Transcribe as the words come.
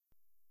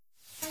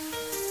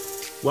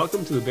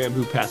Welcome to the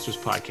Bamboo Pastors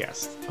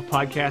Podcast, a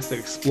podcast that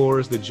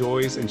explores the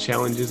joys and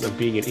challenges of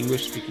being an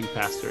English-speaking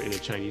pastor in a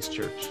Chinese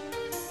church.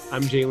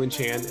 I'm Jalen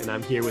Chan, and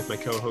I'm here with my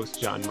co-host,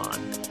 John Mon.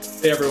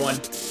 Hey, everyone.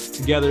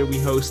 Together, we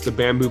host the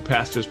Bamboo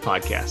Pastors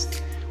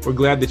Podcast. We're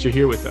glad that you're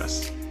here with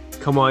us.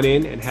 Come on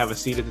in and have a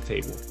seat at the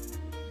table.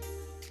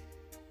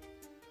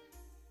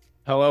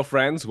 Hello,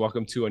 friends.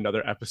 Welcome to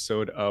another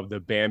episode of the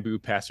Bamboo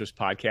Pastors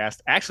Podcast.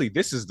 Actually,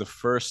 this is the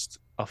first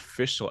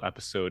official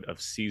episode of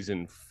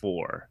season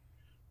 4.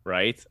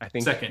 Right? I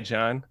think Second.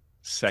 John?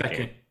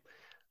 Second.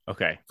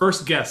 Okay.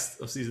 First guest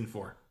of season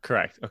 4.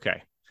 Correct.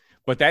 Okay.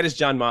 But that is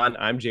John Mon.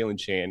 I'm Jalen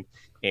Chan,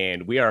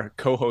 and we are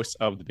co-hosts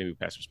of the Bamboo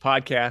Pastors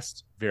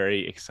Podcast.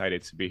 Very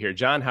excited to be here.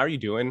 John, how are you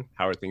doing?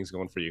 How are things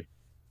going for you?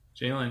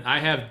 Jalen, I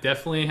have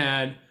definitely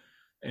had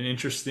an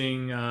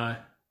interesting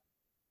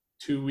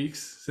 2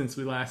 weeks since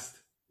we last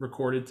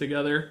recorded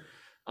together.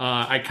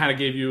 I kind of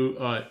gave you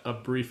a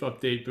brief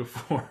update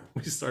before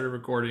we started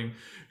recording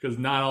because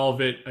not all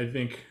of it, I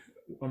think,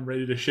 I'm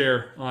ready to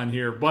share on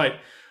here, but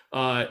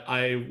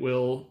I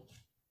will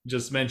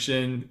just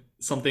mention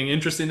something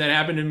interesting that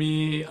happened to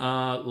me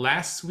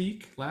last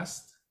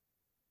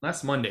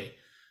Monday.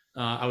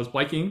 I was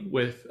biking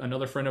with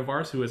another friend of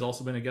ours who has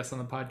also been a guest on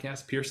the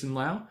podcast, Pearson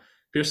Liao.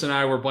 Pearson and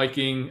I were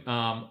biking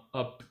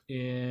up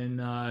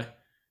in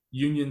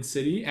Union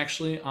City,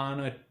 actually on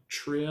a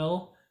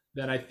trail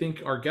that I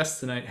think our guest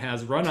tonight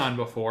has run on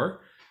before.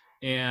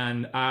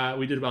 And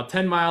we did about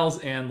 10 miles,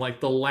 and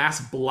like the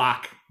last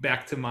block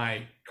back to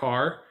my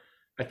car,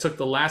 I took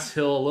the last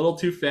hill a little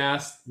too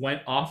fast,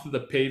 went off of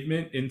the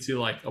pavement into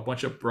like a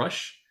bunch of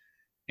brush.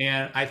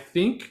 And I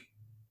think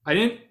I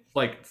didn't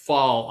like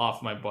fall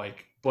off my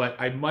bike, but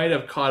I might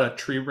have caught a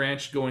tree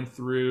branch going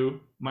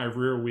through my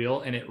rear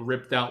wheel, and it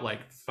ripped out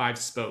like 5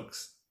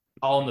 spokes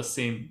all in the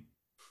same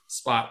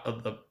spot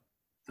of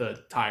the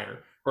tire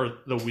or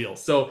the wheel.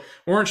 So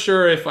we weren't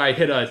sure if I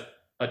hit a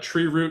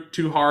tree root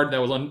too hard that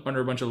was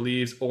under a bunch of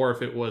leaves, or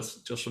if it was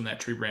just from that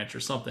tree branch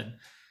or something.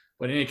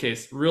 But in any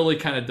case, really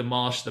kind of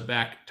demolished the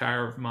back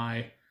tire of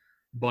my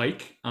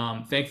bike.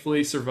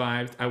 Thankfully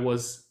survived. I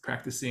was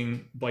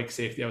practicing bike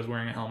safety. I was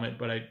wearing a helmet,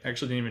 but I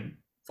actually didn't even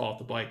fall off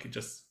the bike. It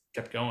just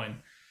kept going.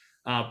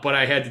 But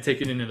I had to take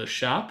it into the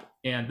shop.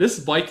 And this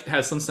bike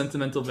has some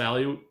sentimental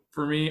value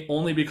for me,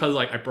 only because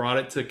like I brought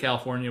it to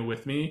California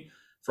with me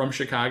from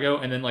Chicago,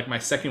 and then like my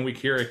second week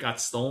here, it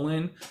got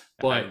stolen.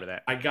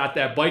 But I got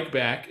that bike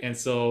back, and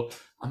so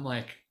I'm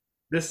like,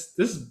 this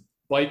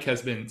bike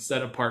has been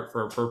set apart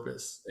for a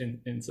purpose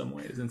in some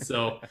ways. And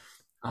so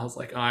I was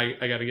like, I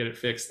got to get it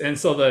fixed. And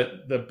so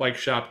the bike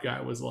shop guy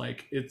was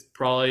like, it's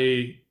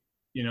probably,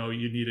 you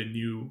need a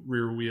new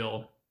rear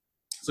wheel.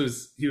 So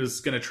he was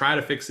going to try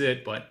to fix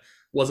it, but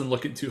wasn't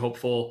looking too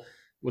hopeful,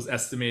 was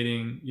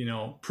estimating,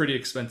 pretty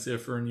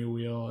expensive for a new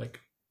wheel, like,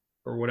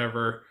 or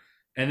whatever.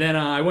 And then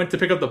I went to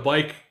pick up the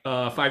bike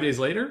 5 days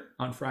later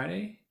on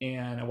Friday,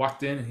 and I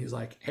walked in and he's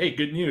like, hey,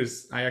 good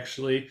news. I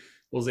actually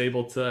was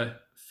able to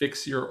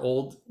fix your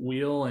old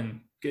wheel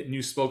and get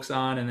new spokes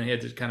on. And then he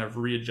had to kind of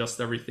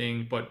readjust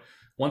everything. But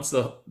once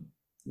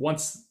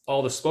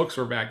all the spokes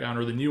were back on,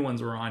 or the new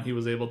ones were on, he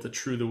was able to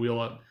true the wheel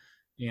up.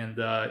 And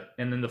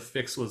then the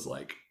fix was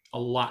like a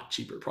lot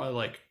cheaper, probably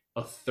like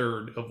a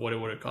third of what it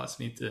would have cost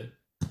me to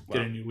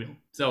get a new wheel.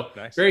 So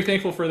nice. Very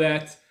thankful for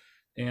that,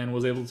 and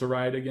was able to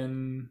ride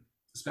again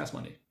this past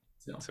Monday.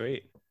 So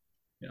sweet.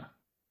 Yeah.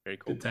 Very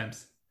cool. Good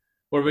times.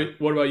 What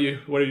about you?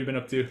 What have you been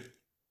up to?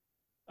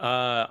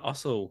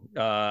 Also,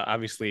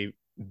 obviously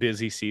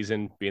busy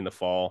season being the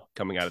fall,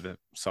 coming out of the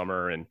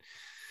summer,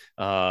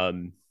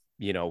 and,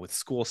 with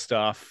school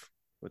stuff,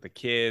 with the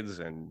kids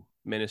and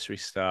ministry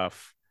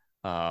stuff.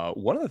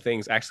 One of the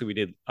things actually we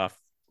did a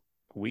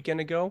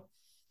weekend ago,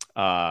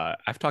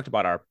 I've talked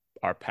about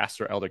our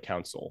pastor elder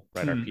council,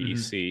 right? Our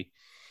PEC.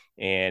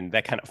 And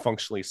that kind of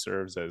functionally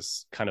serves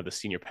as kind of the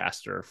senior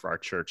pastor for our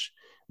church.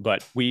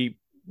 But we've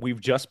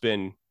just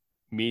been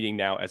meeting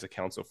now as a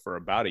council for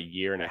about a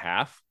year and a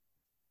half.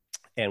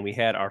 And we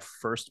had our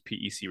first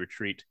PEC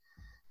retreat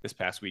this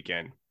past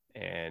weekend,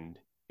 and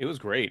it was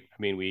great.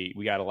 I mean, we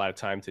got a lot of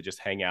time to just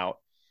hang out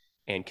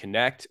and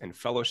connect and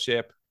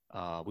fellowship.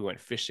 We went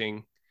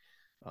fishing,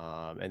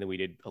 and then we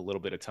did a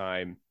little bit of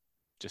time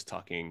just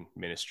talking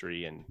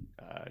ministry and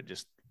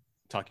just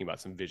talking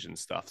about some vision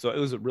stuff. So it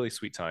was a really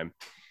sweet time.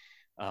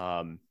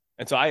 And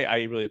so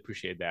I really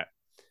appreciate that.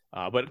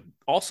 But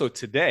also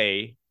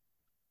today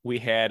we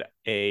had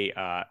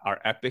our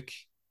Epic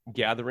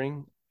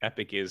gathering.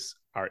 Epic is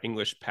our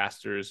English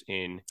pastors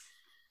in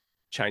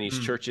Chinese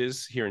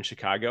churches here in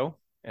Chicago.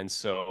 And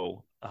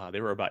so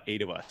there were about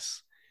 8 of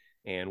us.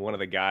 And one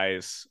of the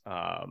guys,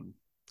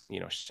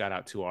 shout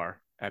out to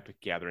our Epic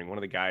gathering. One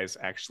of the guys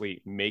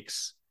actually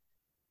makes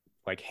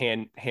like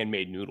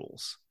handmade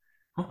noodles.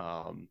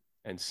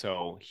 And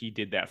so he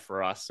did that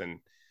for us, and it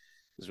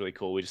was really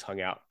cool. We just hung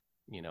out,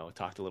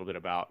 talked a little bit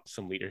about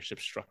some leadership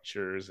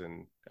structures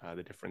and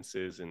the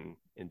differences in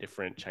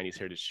different Chinese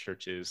heritage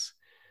churches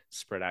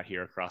spread out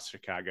here across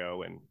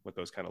Chicago and what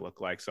those kind of look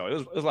like. So it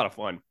was a lot of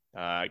fun.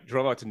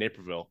 Drove out to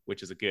Naperville,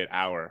 which is a good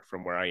hour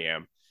from where I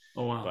am.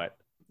 Oh, wow. But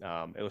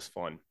It was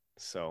fun.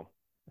 So,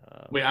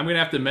 Wait, I'm gonna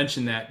have to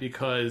mention that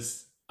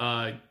because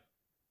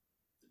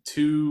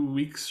 2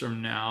 weeks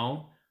from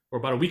now, or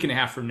about a week and a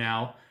half from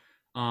now,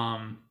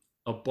 um,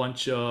 a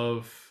bunch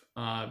of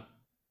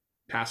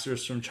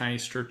pastors from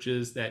Chinese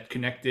churches that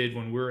connected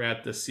when we were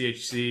at the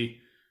CHC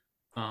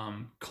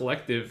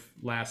collective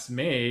last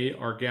May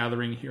are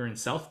gathering here in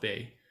South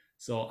Bay.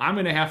 So I'm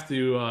gonna have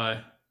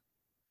to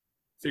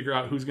figure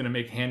out who's gonna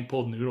make hand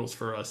pulled noodles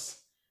for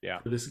us yeah.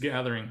 for this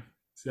gathering.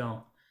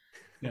 So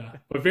yeah,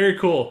 but very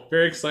cool,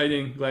 very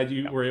exciting. Glad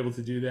you Yeah. were able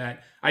to do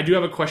that. I do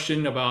have a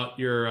question about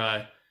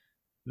your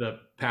the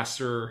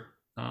pastor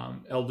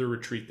elder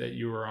retreat that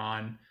you were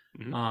on.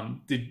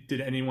 Mm-hmm.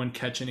 Did anyone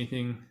catch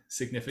anything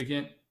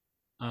significant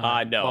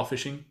while No,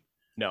 fishing?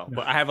 no, No.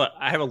 but I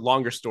have a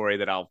longer story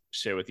that I'll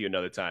share with you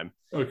another time.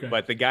 Okay.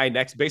 But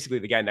basically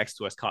the guy next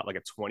to us caught like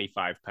a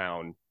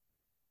 25-pound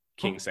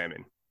king Oh,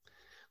 salmon,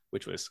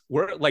 which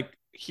we're like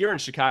here in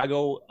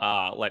Chicago,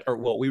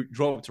 we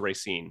drove up to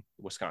Racine,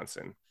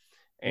 Wisconsin,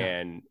 yeah.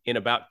 and in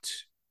about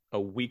a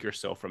week or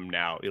so from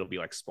now, it'll be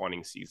like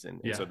spawning season,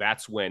 and Yeah. so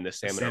that's when the The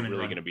salmon are salmon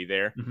really run. going to be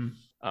there.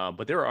 Mm-hmm.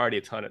 But there were already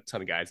a ton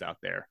of guys out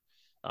there,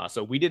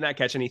 so we did not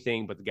catch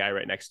anything, but the guy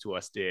right next to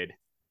us did.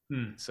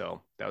 Hmm.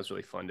 So that was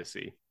really fun to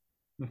see.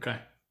 Okay.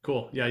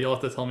 Cool. Yeah, you'll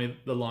have to tell me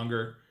the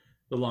longer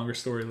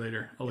story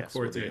later. I'll look Yes,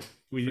 forward we'll to do it. for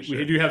We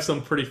sure. do have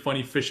some pretty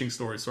funny fishing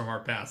stories from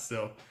our past.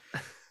 So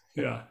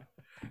yeah.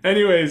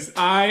 Anyways,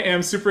 I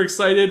am super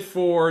excited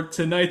for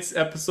tonight's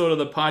episode of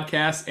the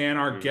podcast and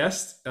our Mm-hmm.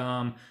 guest.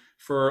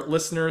 For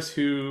listeners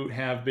who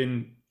have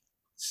been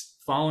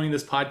following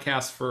this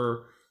podcast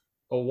for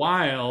a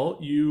while,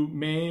 you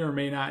may or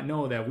may not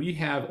know that we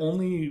have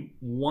only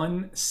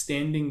one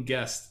standing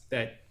guest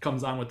that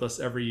comes on with us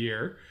every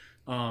year.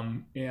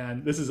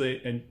 And this is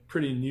a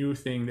pretty new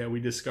thing that we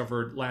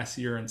discovered last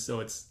year. And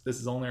so this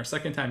is only our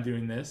second time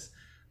doing this.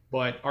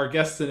 But our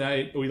guest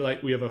tonight,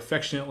 we have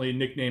affectionately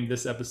nicknamed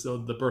this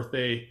episode the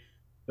birthday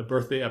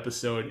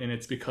episode, and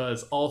it's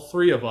because all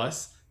three of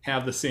us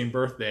have the same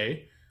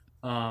birthday.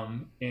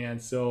 And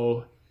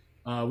so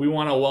we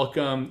want to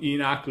welcome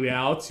Enoch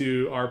Liao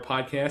to our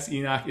podcast.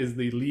 Enoch is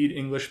the lead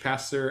English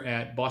pastor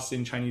at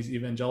Boston Chinese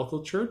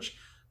Evangelical Church.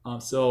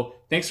 So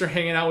thanks for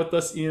hanging out with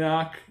us,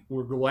 Enoch.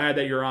 We're glad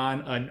that you're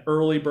on an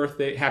early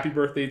birthday. Happy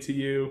birthday to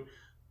you.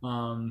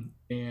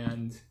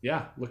 And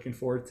yeah, looking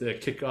forward to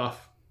kick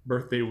off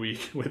birthday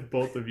week with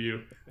both of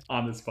you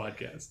on this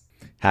podcast.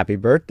 Happy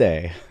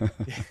birthday.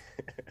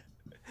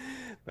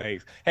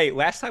 Thanks. Hey,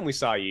 last time we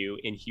saw you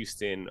in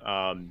Houston,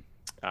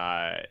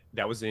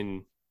 that was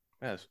in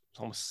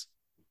almost,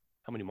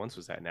 how many months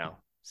was that now?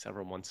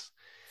 Several months.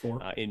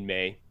 4. In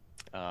May.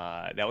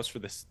 That was for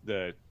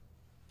the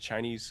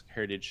Chinese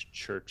Heritage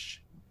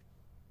Church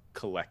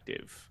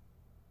Collective,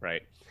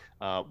 right?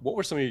 What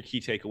were some of your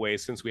key takeaways,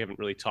 since we haven't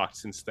really talked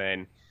since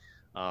then?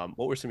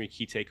 What were some of your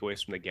key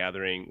takeaways from the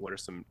gathering? What are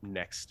some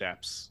next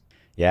steps?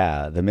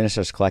 Yeah, the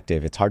Ministers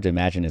Collective, it's hard to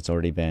imagine it's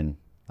already been,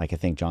 like I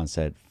think John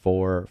said,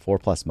 four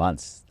plus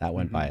months. That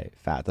went by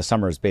fast. The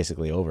summer is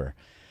basically over.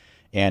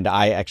 And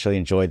I actually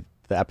enjoyed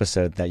the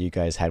episode that you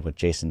guys had with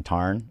Jason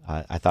Tarn.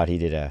 I thought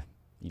you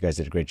guys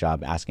did a great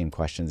job asking him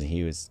questions, and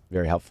he was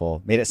very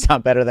helpful. Made it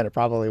sound better than it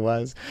probably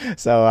was.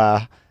 So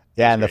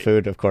yeah, and great. The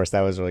food, of course,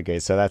 that was really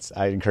great. So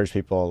I encourage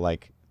people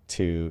like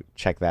to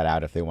check that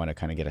out if they want to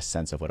kind of get a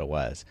sense of what it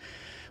was.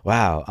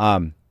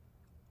 Wow.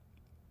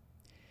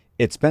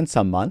 It's been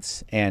some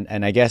months, and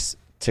I guess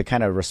to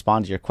kind of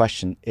respond to your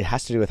question, it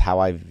has to do with how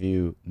I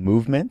view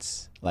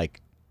movements. Like,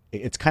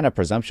 it's kind of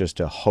presumptuous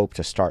to hope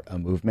to start a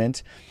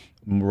movement,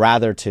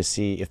 rather to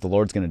see if the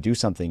Lord's going to do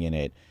something in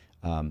it.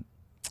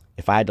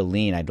 If I had to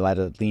lean, I'd let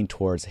it lean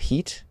towards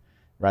heat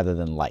rather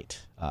than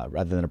light,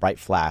 rather than a bright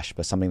flash,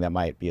 but something that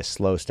might be a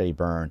slow, steady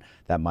burn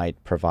that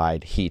might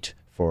provide heat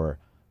for,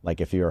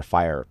 like if you're a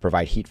fire,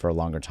 provide heat for a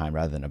longer time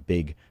rather than a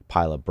big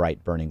pile of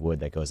bright burning wood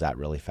that goes out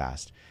really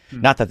fast.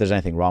 Not that there's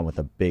anything wrong with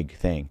a big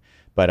thing,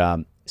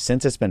 but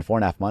since it's been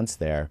 4.5 months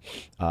there,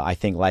 I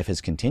think life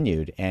has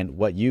continued. And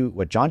what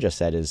John just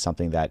said is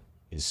something that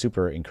is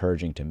super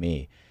encouraging to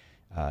me.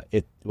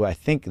 I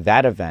think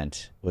that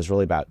event was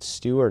really about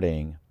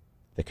stewarding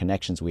the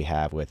connections we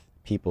have with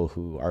people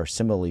who are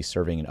similarly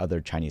serving in other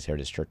Chinese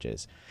heritage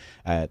churches.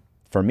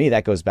 For me,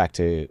 that goes back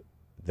to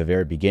the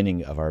very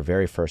beginning of our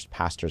very first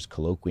pastors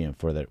colloquium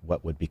for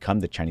what would become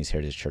the Chinese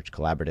Heritage Church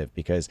Collaborative,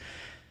 because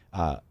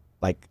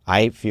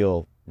I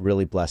feel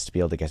really blessed to be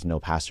able to get to know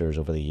pastors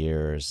over the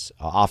years,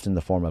 often in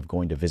the form of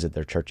going to visit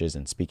their churches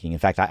and speaking. In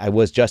fact, I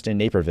was just in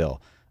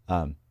Naperville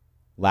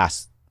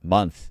last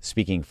month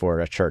speaking for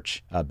a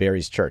church,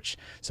 Barry's church.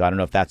 So I don't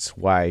know if that's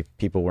why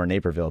people were in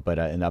Naperville, but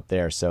and up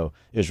there. So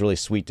it was really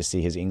sweet to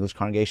see his English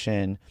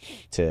congregation.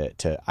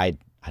 I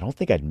don't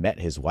think I'd met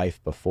his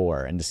wife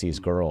before, and to see his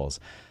girls.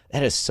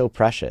 That is so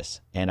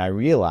precious. And I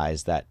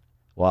realized that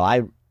while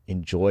I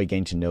enjoy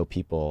getting to know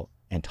people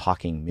and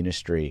talking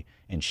ministry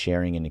and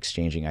sharing and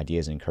exchanging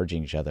ideas and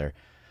encouraging each other,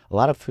 a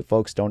lot of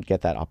folks don't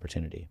get that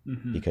opportunity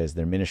because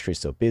their ministry is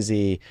so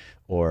busy,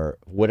 or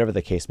whatever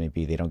the case may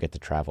be, they don't get to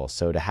travel.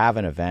 So to have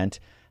an event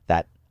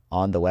that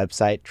on the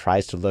website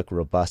tries to look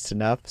robust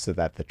enough so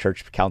that the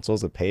church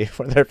councils would pay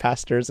for their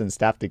pastors and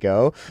staff to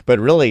go, but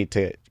really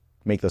to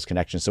make those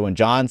connections. So when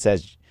John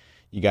says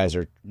you guys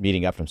are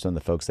meeting up from some of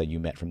the folks that you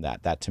met from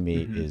that to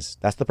me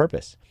that's the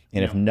purpose.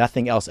 And if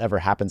nothing else ever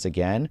happens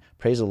again,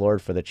 praise the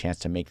Lord for the chance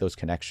to make those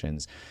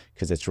connections,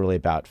 because it's really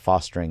about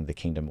fostering the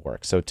kingdom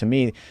work. So to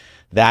me,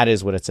 that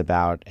is what it's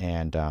about.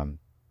 And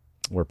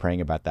we're praying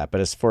about that.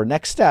 But as for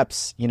next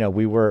steps,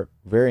 we were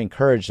very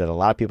encouraged that a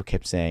lot of people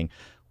kept saying,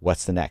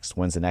 what's the next?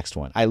 When's the next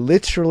one? I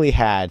literally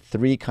had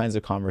 3 kinds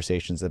of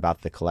conversations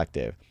about the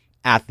collective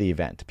at the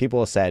event. People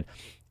have said,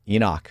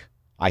 Enoch,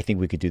 I think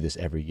we could do this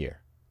every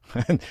year.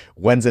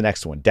 When's the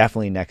next one?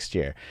 Definitely next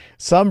year.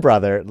 Some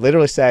brother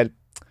literally said,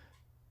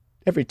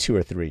 every 2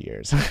 or 3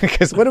 years,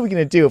 because what are we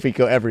going to do if we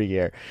go every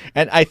year?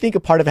 And I think a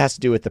part of it has to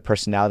do with the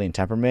personality and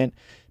temperament.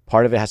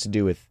 Part of it has to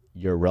do with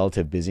your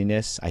relative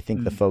busyness. I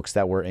think the folks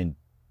that were in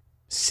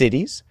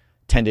cities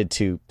tended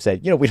to say,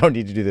 we don't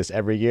need to do this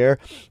every year.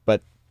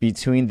 But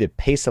between the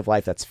pace of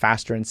life that's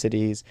faster in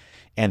cities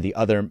and the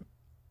other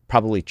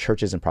probably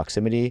churches in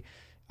proximity,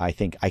 I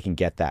think I can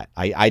get that.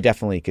 I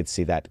definitely could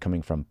see that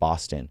coming from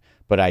Boston.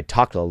 But I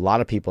talked to a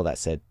lot of people that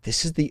said,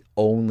 this is the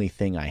only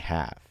thing I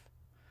have.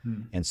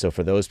 And so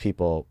for those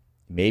people,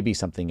 maybe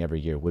something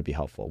every year would be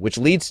helpful, which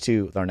leads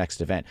to our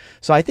next event.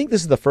 So I think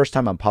this is the first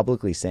time I'm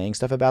publicly saying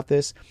stuff about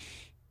this,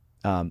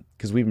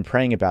 because we've been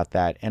praying about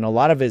that. And a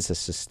lot of it is a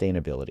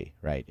sustainability,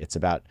 right? It's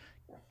about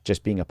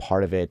just being a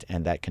part of it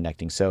and that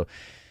connecting. So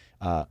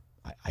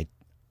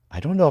I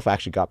don't know if I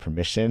actually got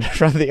permission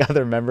from the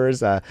other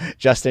members,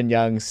 Justin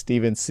Young,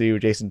 Stephen Sue,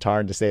 Jason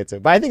Tarn, to say it's,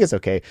 but I think it's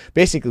okay.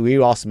 Basically,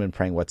 we've also been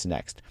praying what's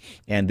next.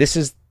 And this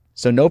is,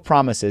 so no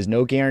promises,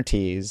 no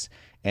guarantees.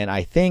 And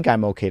I think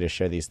I'm okay to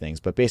share these things,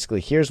 but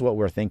basically here's what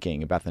we're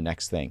thinking about the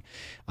next thing.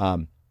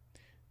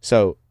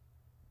 So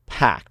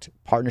PACT,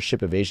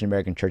 Partnership of Asian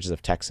American Churches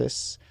of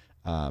Texas,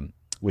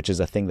 which is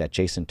a thing that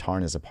Jason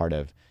Tarn is a part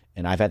of,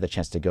 and I've had the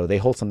chance to go. They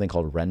hold something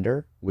called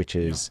Render, which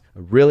is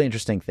a really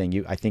interesting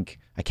thing. I think,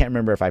 I can't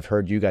remember if I've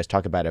heard you guys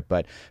talk about it,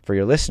 but for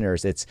your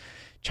listeners, it's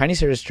Chinese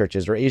heritage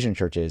churches or Asian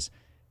churches.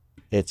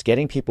 It's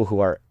getting people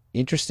who are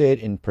interested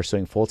in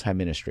pursuing full-time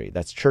ministry,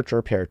 that's church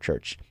or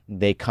parachurch.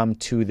 They come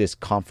to this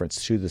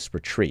conference, to this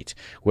retreat,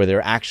 where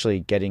they're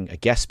actually getting a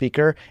guest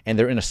speaker, and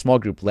they're in a small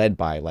group led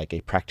by like a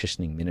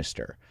practicing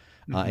minister.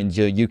 And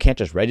you can't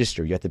just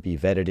register. You have to be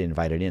vetted,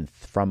 invited in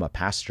from a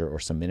pastor or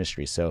some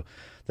ministry. So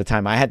the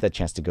time I had the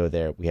chance to go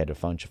there, we had a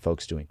bunch of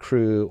folks doing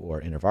crew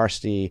or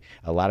intervarsity,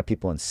 a lot of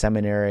people in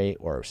seminary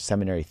or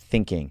seminary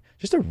thinking,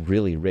 just a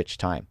really rich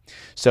time.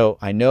 So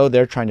I know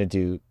they're trying to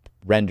do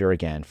Render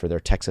again for their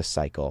Texas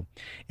cycle.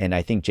 And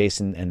I think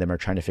Jason and them are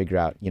trying to figure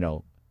out,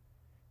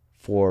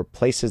 for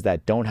places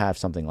that don't have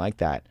something like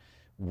that,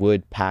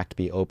 would PACT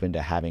be open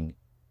to having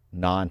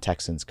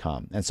non-Texans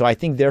come? And so I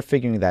think they're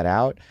figuring that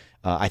out.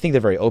 I think they're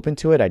very open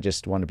to it. I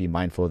just want to be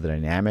mindful of the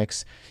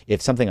dynamics.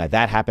 If something like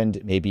that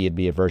happened, maybe it'd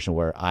be a version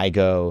where I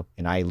go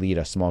and I lead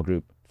a small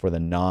group for the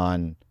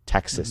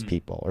non-Texas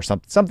people or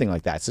something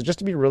like that. So just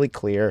to be really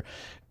clear,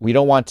 we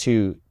don't want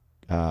to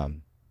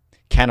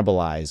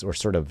cannibalize or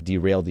sort of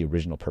derail the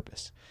original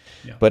purpose.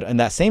 Yeah. But in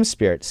that same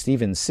spirit,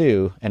 Stephen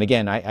Sue, and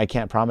again, I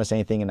can't promise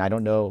anything, and I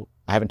don't know,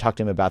 I haven't talked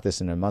to him about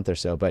this in a month or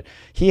so, but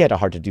he had a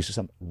heart to do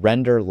some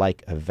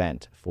Render-like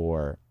event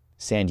for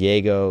San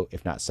Diego,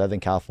 if not Southern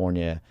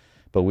California.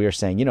 But we were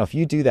saying, if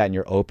you do that and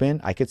you're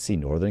open, I could see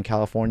Northern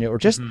California or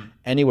just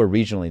anywhere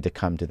regionally to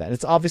come to that. And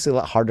it's obviously a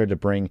lot harder to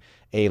bring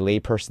a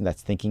layperson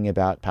that's thinking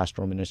about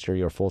pastoral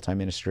ministry or full-time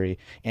ministry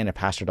and a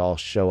pastor to all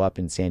show up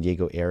in San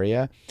Diego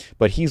area.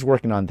 But he's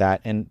working on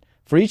that. And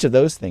for each of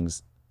those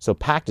things, so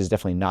PACT is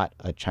definitely not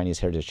a Chinese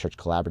Heritage Church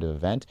collaborative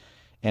event.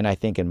 And I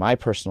think in my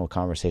personal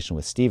conversation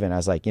with Stephen, I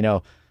was like,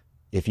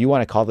 if you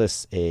want to call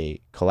this a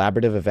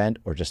collaborative event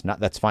or just not,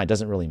 that's fine. It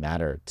doesn't really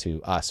matter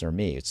to us or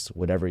me. It's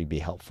whatever would be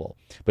helpful.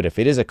 But if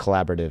it is a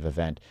collaborative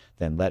event,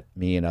 then let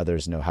me and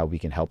others know how we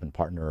can help and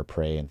partner or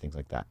pray and things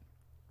like that.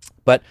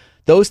 But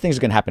those things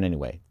are going to happen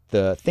anyway.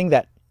 The thing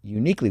that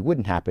uniquely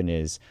wouldn't happen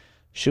is,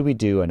 should we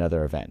do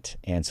another event?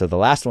 And so the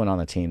last one on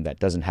the team that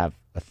doesn't have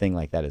a thing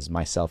like that is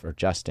myself or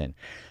Justin.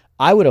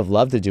 I would have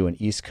loved to do an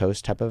East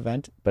Coast type of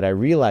event, but I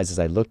realized as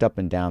I looked up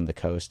and down the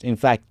coast, in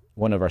fact,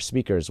 one of our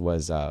speakers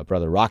was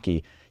Brother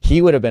Rocky.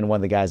 He would have been one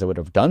of the guys I would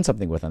have done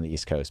something with on the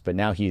East Coast, but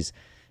now he's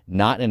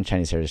not in a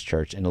Chinese Heritage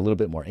Church and a little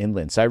bit more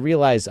inland. So I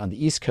realized on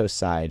the East Coast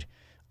side,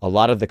 a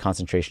lot of the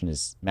concentration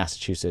is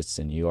Massachusetts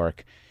and New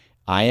York.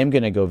 I am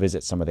going to go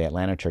visit some of the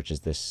Atlanta churches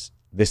this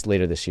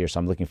later this year, so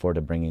I'm looking forward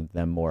to bringing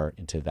them more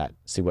into that,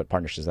 see what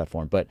partnerships that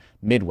form. But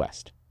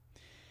Midwest.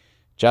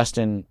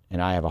 Justin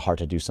and I have a heart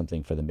to do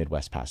something for the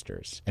Midwest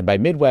pastors. And by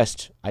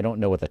Midwest, I don't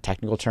know what the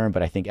technical term,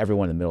 but I think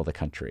everyone in the middle of the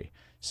country.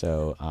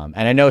 So, and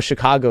I know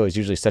Chicago is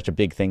usually such a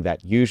big thing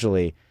that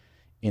usually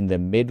in the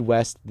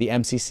Midwest, the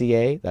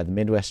MCCA, the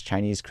Midwest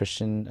Chinese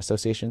Christian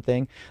Association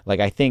thing, like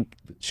I think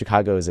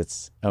Chicago is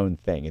its own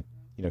thing,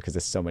 because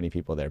there's so many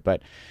people there.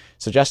 But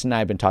so Justin and I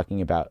have been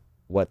talking about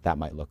what that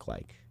might look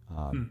like.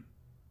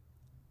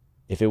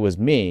 If it was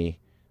me,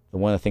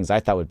 one of the things I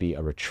thought would be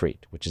a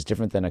retreat, which is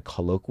different than a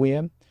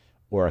colloquium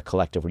or a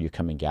collective where you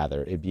come and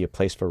gather. It'd be a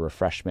place for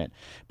refreshment.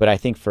 But I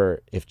think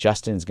if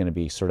Justin's going to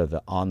be sort of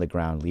the on the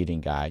ground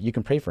leading guy, you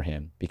can pray for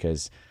him,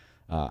 because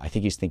I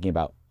think he's thinking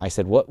about, I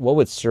said, what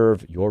would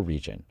serve your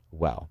region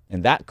well?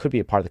 And that could be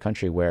a part of the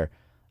country where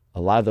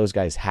a lot of those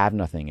guys have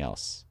nothing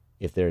else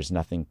if there's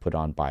nothing put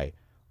on by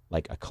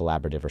like a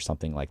collaborative or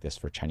something like this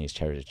for Chinese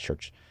Heritage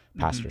Church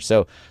pastors.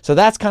 So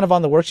that's kind of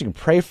on the works. You can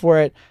pray for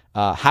it.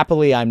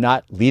 Happily, I'm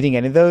not leading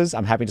any of those.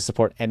 I'm happy to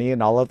support any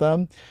and all of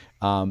them.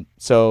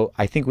 So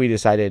I think we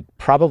decided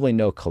probably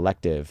no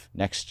collective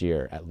next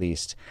year at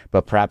least,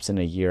 but perhaps in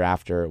a year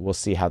after, we'll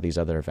see how these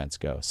other events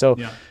go. So,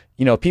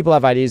 people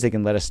have ideas, they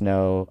can let us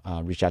know,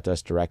 reach out to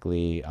us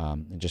directly,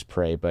 and just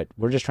pray. But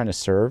we're just trying to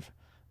serve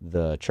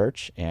the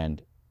church,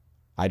 and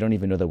I don't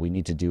even know that we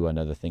need to do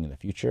another thing in the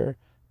future.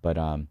 But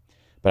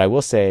I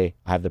will say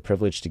I have the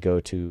privilege to go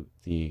to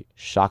the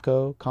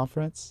Shaco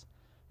conference.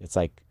 It's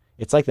like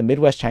the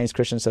Midwest Chinese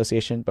Christian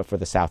Association, but for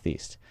the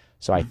Southeast.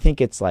 So I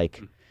think it's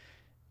like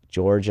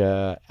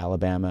Georgia,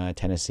 Alabama,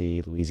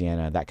 Tennessee,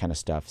 Louisiana, that kind of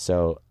stuff.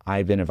 So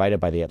I've been invited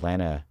by the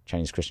Atlanta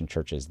Chinese Christian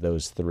churches,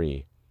 those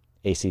three,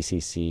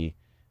 ACCC,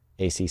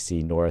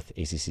 ACC North,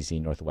 ACCC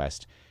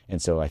Northwest.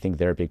 And so I think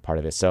they're a big part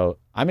of it. So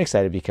I'm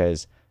excited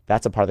because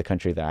that's a part of the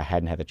country that I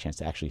hadn't had the chance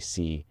to actually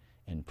see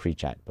and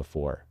preach at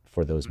before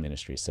for those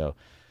ministries.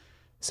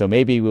 So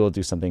maybe we will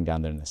do something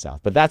down there in the South.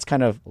 But that's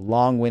kind of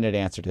long-winded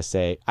answer to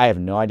say, I have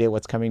no idea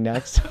what's coming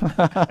next,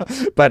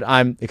 but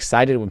I'm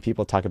excited when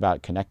people talk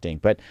about connecting.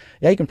 But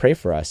yeah, you can pray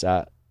for us.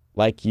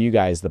 Like you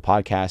guys, the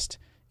podcast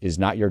is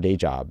not your day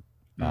job.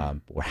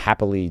 We're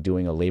happily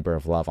doing a labor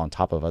of love on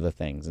top of other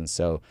things. And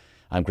so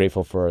I'm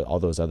grateful for all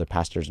those other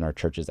pastors in our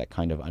churches that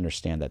kind of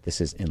understand that this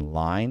is in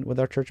line with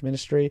our church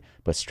ministry,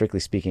 but strictly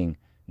speaking,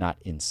 not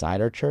inside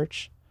our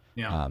church.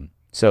 Yeah.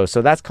 So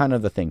that's kind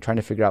of the thing, trying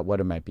to figure out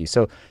what it might be.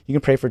 So you can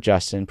pray for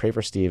Justin, pray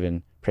for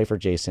Stephen, pray for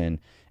Jason,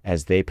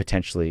 as they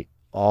potentially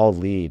all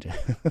lead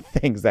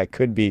things that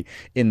could be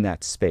in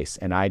that space.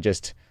 And I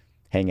just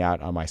hang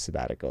out on my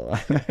sabbatical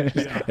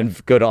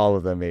and go to all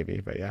of them maybe,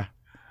 but yeah.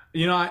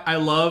 I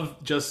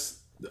love just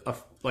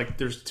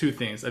there's two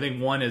things. I think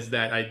one is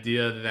that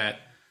idea that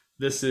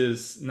this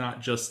is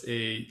not just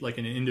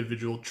an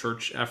individual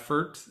church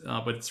effort,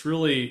 but it's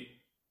really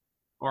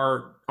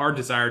our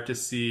desire to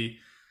see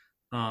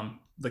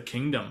the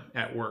kingdom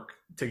at work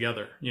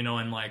together,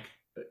 and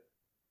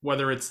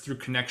whether it's through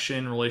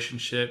connection,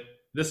 relationship,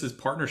 this is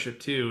partnership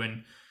too.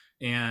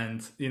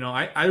 And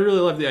I really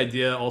love the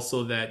idea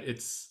also that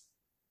it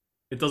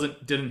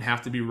didn't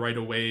have to be right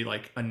away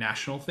like a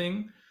national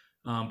thing,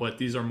 but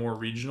these are more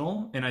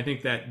regional. And I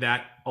think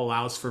that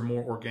allows for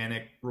more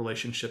organic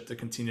relationship to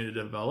continue to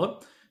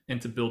develop and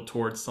to build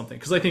towards something.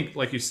 Because I think,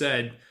 like you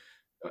said,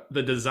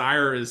 the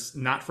desire is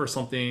not for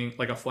something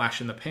like a flash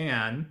in the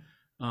pan,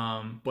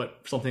 but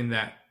something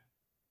that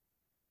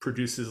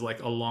produces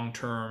like a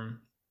long-term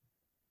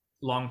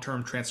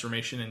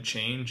transformation and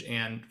change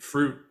and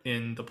fruit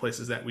in the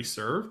places that we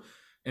serve.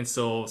 And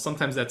so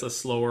sometimes that's a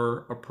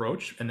slower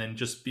approach, and then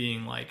just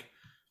being like,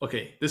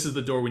 okay, this is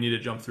the door we need to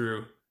jump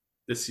through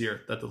this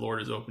year that the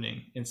Lord is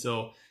opening. And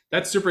so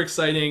that's super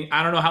exciting.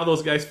 I don't know how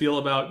those guys feel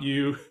about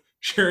you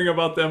sharing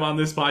about them on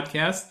this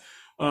podcast.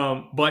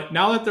 But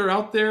now that they're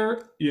out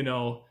there,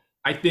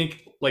 I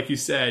think, like you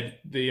said,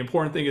 the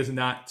important thing is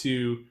not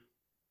to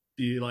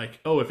be like,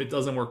 oh, if it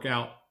doesn't work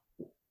out,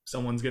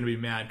 someone's going to be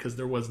mad because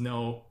there was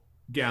no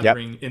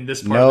gathering in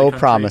this part of the country.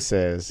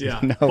 Promises. Yeah.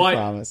 No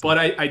promises. But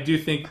I do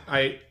think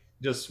I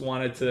just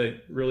wanted to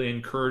really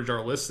encourage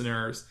our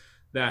listeners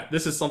that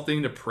this is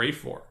something to pray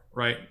for,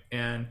 right?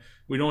 And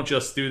we don't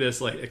just do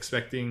this like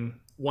expecting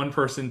one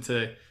person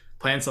to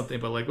plan something,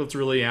 but like, let's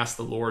really ask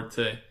the Lord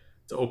to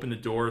open the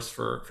doors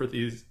for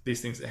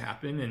these things to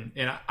happen.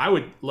 And I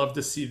would love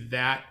to see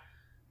that,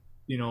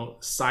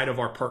 side of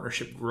our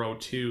partnership grow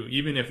too,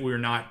 even if we're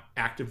not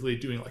actively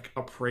doing like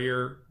a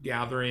prayer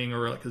gathering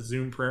or like a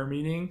Zoom prayer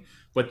meeting,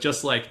 but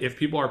just like if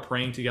people are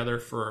praying together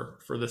for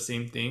the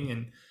same thing,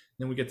 and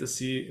then we get to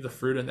see the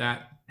fruit of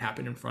that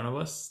happen in front of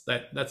us,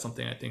 that's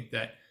something I think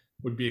that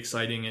would be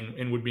exciting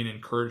and would be an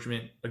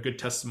encouragement, a good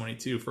testimony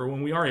too, for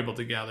when we are able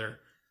to gather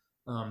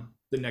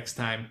the next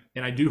time.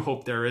 And I do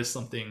hope there is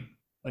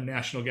a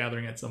national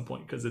gathering at some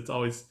point, because it's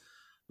always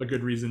a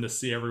good reason to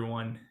see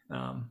everyone.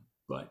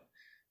 But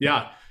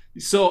yeah,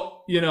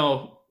 so,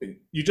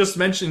 you just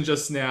mentioned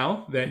just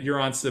now that you're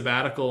on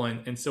sabbatical.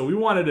 And so we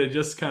wanted to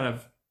just kind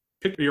of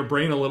pick your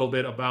brain a little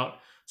bit about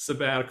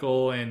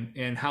sabbatical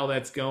and how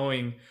that's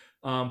going.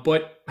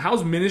 But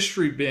how's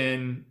ministry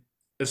been,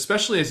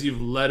 especially as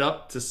you've led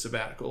up to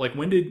sabbatical? Like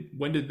when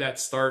did that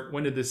start?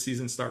 When did this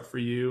season start for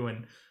you?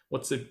 And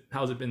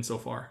how's it been so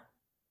far?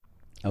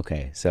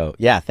 Okay. So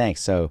yeah, thanks.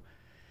 So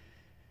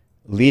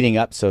leading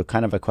up, so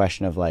kind of a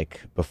question of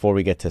like, before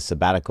we get to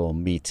sabbatical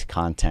meat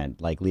content,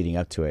 like leading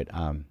up to it,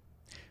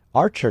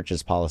 our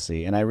church's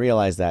policy, and I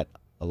realize that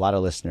a lot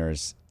of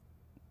listeners,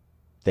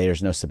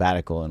 there's no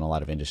sabbatical in a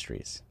lot of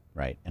industries,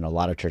 right? And a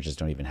lot of churches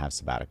don't even have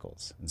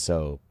sabbaticals. And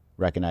so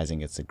recognizing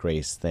it's a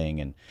grace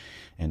thing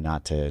and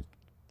not to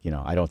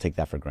I don't take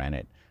that for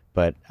granted.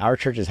 But our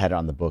church has had it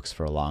on the books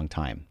for a long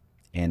time.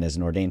 And as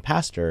an ordained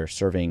pastor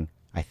serving,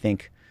 I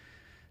think,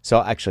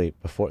 so actually,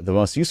 before the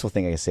most useful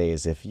thing I can say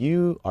is if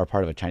you are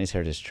part of a Chinese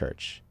heritage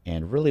church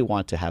and really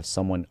want to have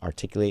someone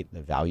articulate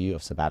the value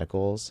of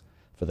sabbaticals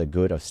for the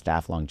good of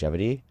staff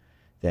longevity,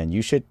 then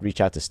you should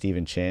reach out to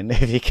Stephen Chin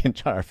if he can,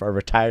 our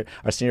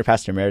senior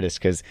pastor emeritus,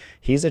 because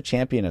he's a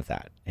champion of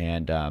that.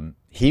 And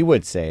he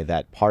would say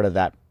that part of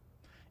that,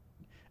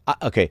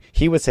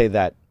 he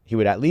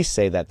would at least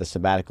say that the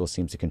sabbatical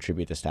seems to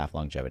contribute to staff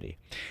longevity.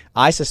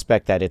 I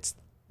suspect that it's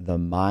the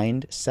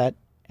mindset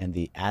and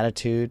the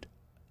attitude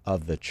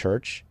of the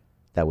church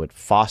that would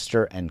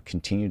foster and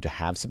continue to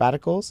have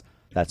sabbaticals.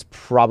 That's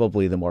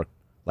probably the more,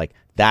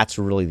 that's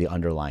really the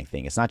underlying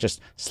thing. It's not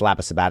just slap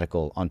a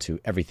sabbatical onto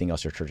everything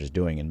else your church is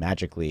doing and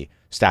magically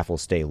staff will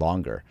stay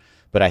longer.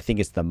 But I think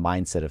it's the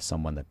mindset of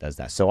someone that does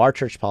that. So our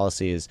church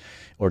policy is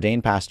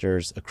ordained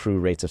pastors accrue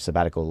rates of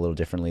sabbatical a little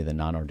differently than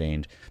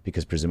non-ordained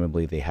because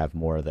presumably they have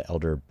more of the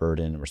elder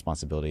burden and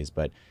responsibilities.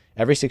 But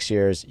every 6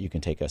 years, you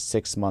can take a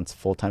 6 months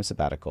full-time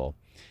sabbatical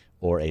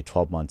or a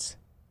 12 months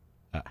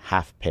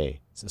half pay.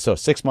 So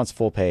 6 months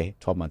full pay,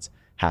 12 months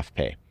half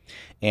pay.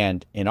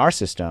 And in our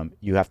system,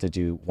 you have to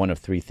do one of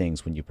three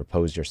things when you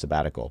propose your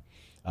sabbatical: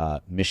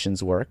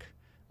 missions work,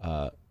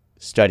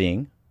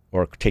 studying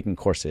or taking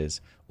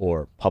courses,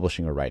 or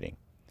publishing or writing.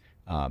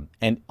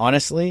 And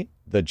honestly,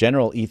 the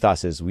general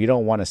ethos is we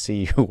don't want to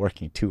see you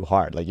working too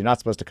hard. You're not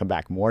supposed to come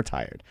back more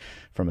tired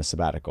from a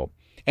sabbatical.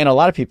 And a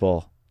lot of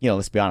people,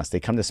 let's be honest, they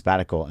come to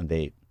sabbatical and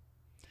they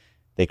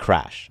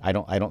crash. I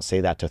don't say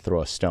that to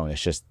throw a stone.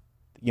 It's just,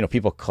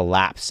 people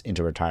collapse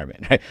into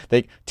retirement,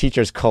 right?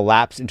 Teachers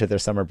collapse into their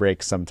summer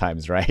breaks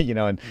sometimes, right?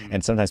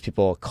 And sometimes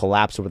people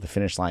collapse over the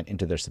finish line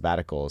into their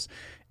sabbaticals.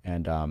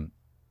 And,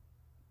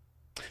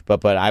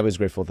 but I was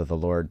grateful that the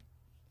Lord,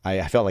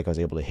 I felt like I was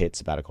able to hit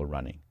sabbatical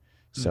running.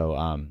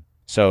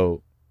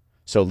 So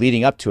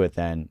leading up to it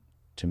then,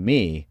 to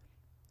me,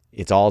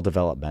 it's all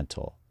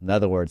developmental. In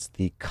other words,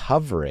 the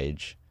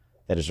coverage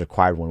that is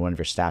required when one of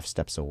your staff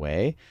steps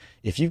away,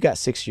 if you've got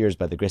 6 years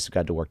by the grace of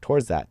God to work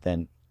towards that,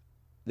 then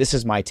this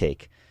is my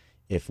take.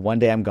 If one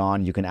day I'm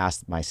gone, you can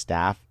ask my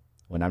staff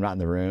when I'm not in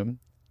the room,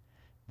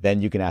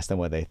 then you can ask them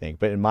what they think.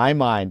 But in my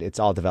mind, it's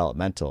all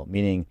developmental,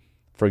 meaning,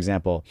 for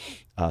example,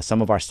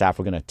 some of our staff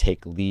were going to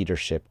take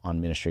leadership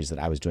on ministries that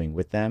I was doing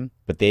with them,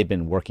 but they'd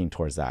been working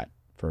towards that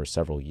for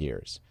several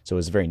years. So it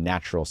was very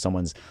natural.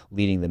 Someone's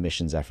leading the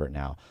missions effort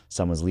now.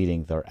 Someone's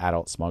leading their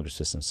adult small group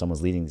system.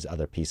 Someone's leading these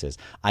other pieces.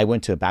 I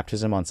went to a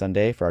baptism on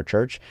Sunday for our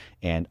church,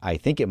 and I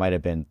think it might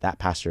have been that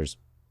pastor's,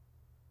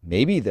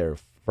 maybe their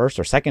first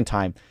or second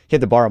time. He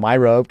had to borrow my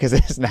robe because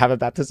it doesn't have a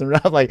baptism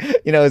robe.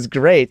 It's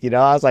great.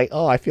 I was like,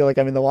 oh, I feel like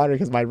I'm in the water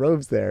because my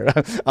robe's there.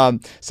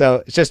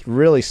 So it's just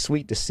really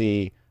sweet to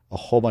see a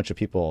whole bunch of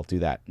people do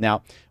that.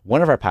 Now,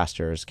 one of our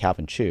pastors,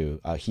 Calvin Chu,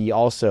 he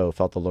also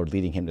felt the Lord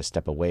leading him to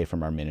step away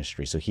from our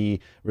ministry. So he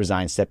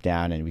resigned, stepped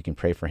down, and we can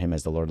pray for him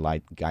as the Lord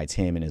guides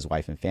him and his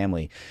wife and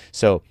family.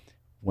 So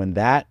when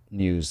that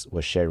news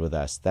was shared with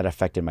us, that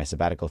affected my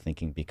sabbatical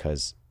thinking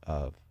because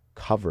of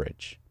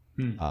coverage.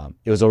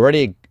 It was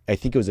already, I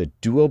think it was a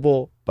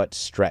doable but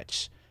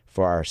stretch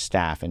for our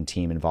staff and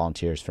team and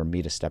volunteers for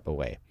me to step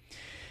away.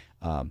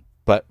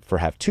 But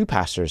have two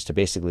pastors to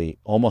basically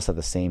almost at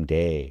the same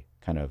day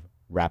kind of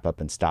wrap up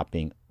and stop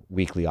being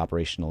weekly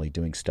operationally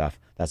doing stuff,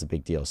 that's a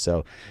big deal.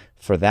 So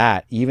for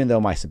that, even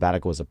though my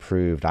sabbatical was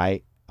approved,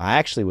 I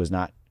actually was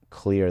not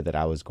clear that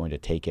I was going to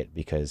take it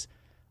because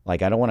I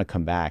don't want to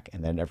come back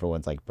and then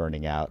everyone's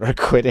burning out or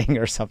quitting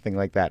or something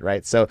like that,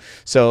 right? So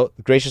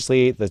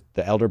graciously, the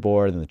elder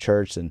board and the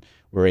church and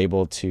were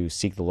able to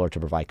seek the Lord to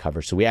provide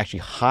coverage. So we actually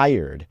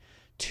hired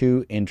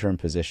 2 interim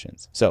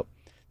positions. So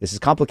this is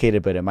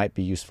complicated, but it might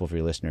be useful for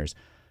your listeners.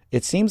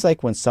 It seems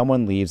like when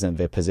someone leaves and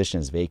the position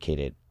is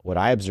vacated, what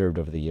I observed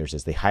over the years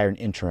is they hire an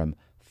interim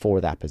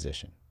for that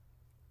position.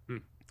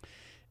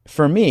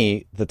 For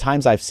me, the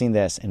times I've seen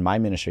this in my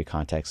ministry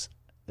context,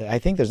 I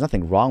think there's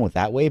nothing wrong with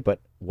that way, but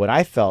what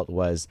I felt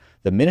was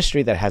the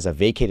ministry that has a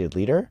vacated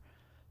leader,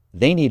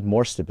 they need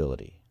more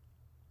stability.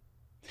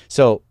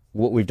 So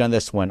we've done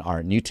this when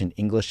our Newton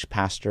English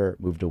pastor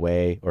moved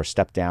away or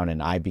stepped down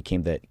and I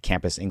became the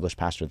campus English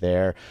pastor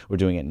there. We're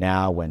doing it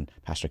now when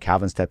Pastor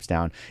Calvin steps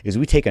down, is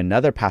we take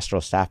another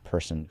pastoral staff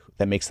person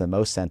that makes the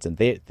most sense and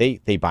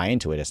they buy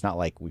into it. It's not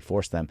like we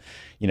force them,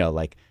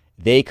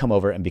 they come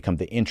over and become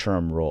the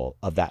interim role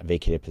of that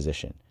vacated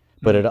position.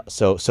 But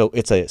so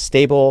it's a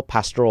stable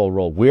pastoral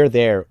role. We're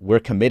there.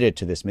 We're committed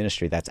to this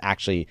ministry that's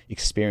actually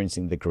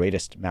experiencing the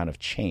greatest amount of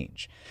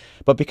change.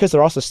 But because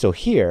they're also still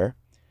here,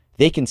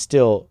 they can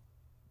still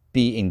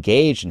be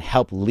engaged and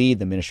help lead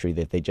the ministry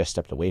that they just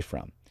stepped away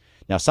from.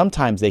 Now,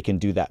 sometimes they can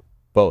do that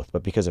both,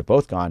 but because they're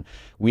both gone,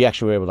 we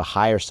actually were able to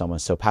hire someone.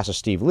 So Pastor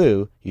Steve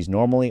Liu, he's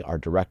normally our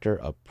director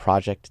of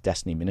Project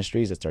Destiny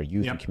Ministries. It's our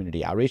youth and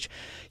community outreach.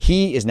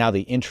 He is now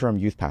the interim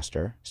youth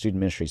pastor, student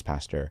ministries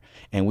pastor,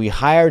 and we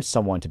hired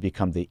someone to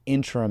become the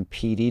interim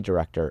PD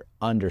director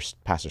under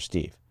Pastor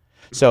Steve.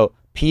 So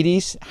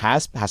PDs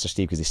has Pastor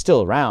Steve because he's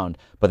still around,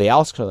 but they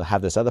also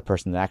have this other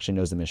person that actually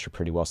knows the ministry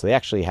pretty well. So they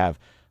actually have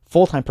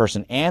full-time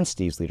person and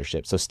Steve's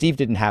leadership. So Steve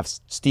didn't have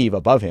Steve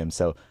above him.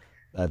 So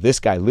this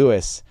guy,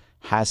 Lewis,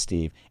 has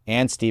Steve,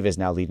 and Steve is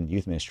now leading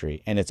youth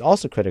ministry. And it's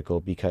also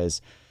critical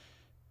because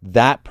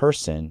that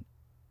person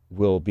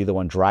will be the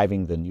one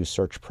driving the new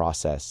search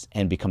process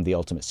and become the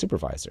ultimate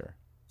supervisor.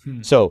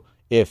 So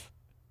if,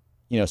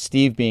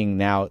 Steve being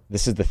now,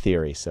 this is the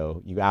theory.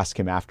 So you ask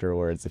him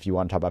afterwards if you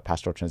want to talk about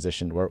pastoral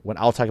transition. When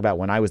I'll talk about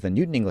when I was the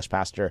Newton English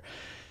pastor,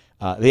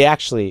 they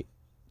actually,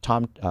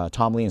 Tom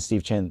Lee and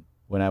Steve Chin,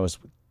 when I was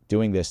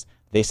doing this,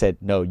 they said,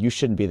 no, you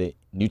shouldn't be the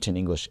Newton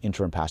English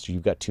interim pastor.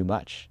 You've got too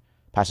much.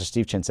 Pastor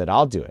Steve Chin said,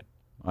 I'll do it.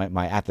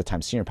 My at the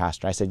time senior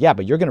pastor. I said, yeah,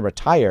 but you're going to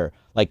retire.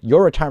 Like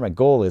your retirement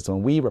goal is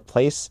when we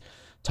replace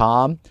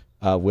Tom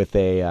with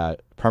a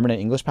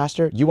permanent English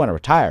pastor, you want to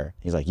retire.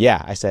 He's like,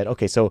 yeah. I said,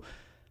 okay, so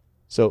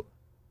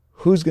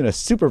who's going to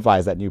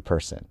supervise that new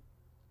person?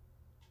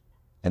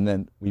 And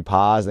then we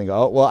pause and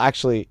go, oh, well,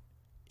 actually,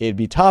 it'd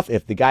be tough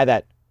if the guy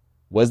that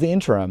was the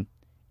interim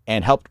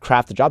and helped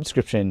craft the job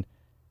description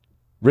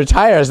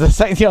retires. The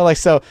second,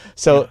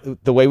 so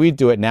the way we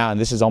do it now, and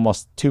this is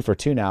almost 2 for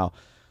 2 now,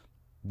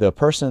 the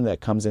person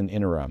that comes in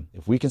interim,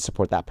 if we can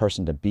support that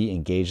person to be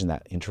engaged in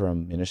that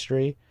interim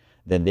ministry,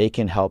 then they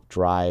can help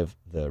drive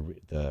the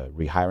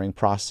rehiring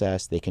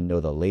process. They can know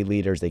the lay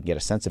leaders. They can get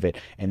a sense of it,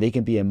 and they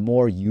can be a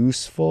more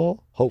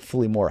useful,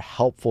 hopefully more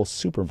helpful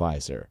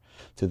supervisor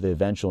to the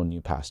eventual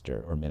new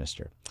pastor or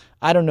minister.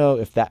 I don't know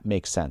if that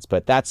makes sense,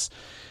 but that's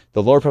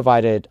the Lord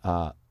provided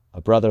a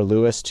brother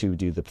Lewis to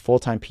do the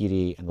full-time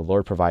PD, and the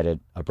Lord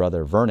provided a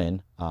brother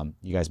Vernon.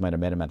 You guys might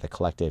have met him at the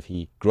Collective.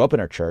 He grew up in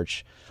our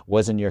church,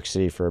 was in New York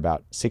City for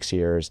about 6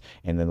 years,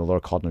 and then the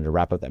Lord called him to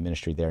wrap up that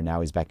ministry there.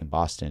 Now he's back in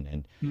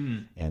Boston,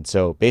 and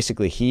so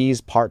basically he's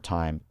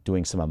part-time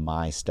doing some of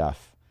my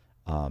stuff,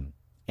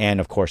 and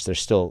of course there's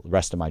still the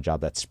rest of my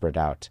job that's spread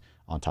out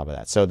on top of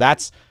that. So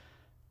that's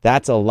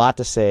a lot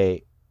to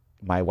say.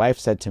 My wife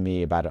said to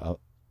me about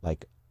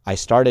I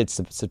started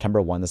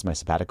September 1 as my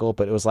sabbatical,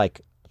 but it was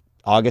like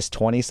August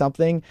 20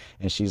 something.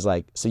 And she's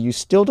like, so you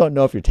still don't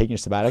know if you're taking your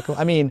sabbatical?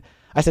 I mean,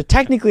 I said,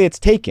 technically it's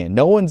taken.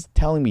 No one's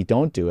telling me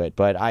don't do it,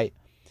 but I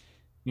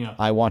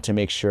want to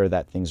make sure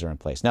that things are in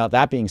place. Now,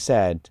 that being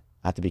said,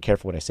 I have to be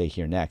careful what I say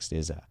here next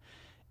is,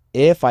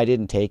 if I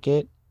didn't take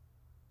it,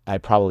 I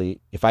probably,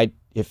 if I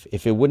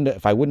wouldn't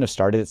have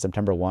started at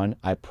September 1,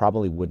 I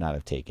probably would not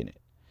have taken it.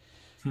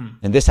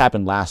 And this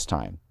happened last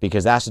time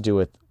because that has to do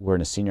with, we're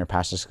in a senior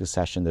pastor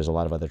succession. There's a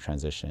lot of other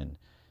transition.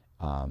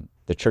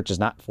 The church is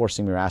not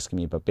forcing me or asking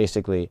me, but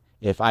basically,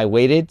 if I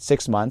waited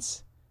 6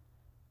 months,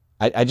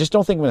 I just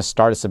don't think I'm going to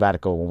start a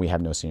sabbatical when we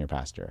have no senior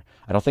pastor.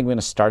 I don't think I'm going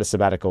to start a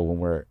sabbatical when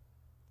we're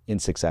in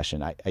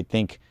succession. I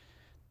think,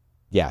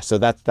 so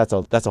that's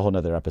a whole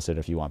nother episode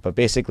if you want. But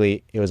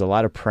basically, it was a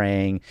lot of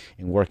praying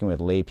and working with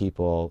lay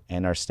people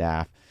and our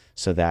staff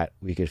so that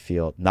we could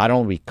feel not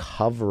only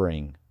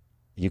covering,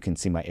 you can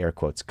see my air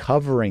quotes,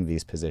 covering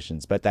these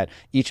positions, but that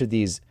each of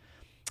these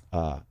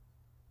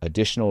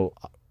additional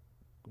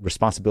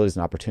responsibilities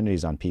and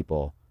opportunities on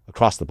people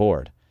across the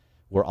board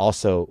were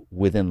also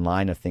within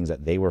line of things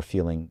that they were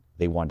feeling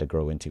they wanted to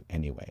grow into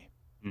anyway.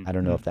 I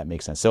don't know if that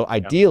makes sense. So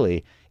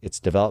ideally, it's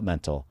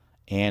developmental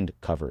and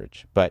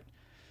coverage, but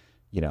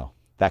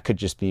that could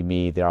just be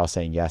me. They're all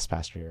saying yes,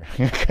 Pastor,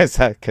 because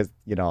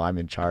I'm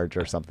in charge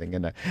or something,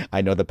 and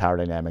I know the power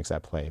dynamics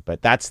at play.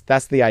 But that's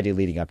the idea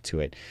leading up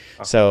to it.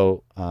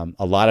 So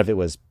a lot of it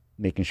was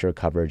making sure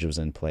coverage was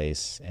in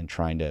place and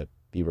trying to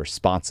be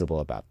responsible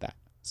about that.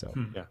 So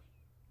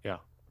yeah,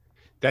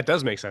 that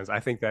does make sense. I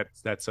think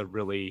that's a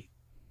really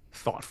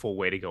thoughtful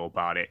way to go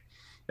about it.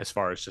 As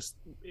far as just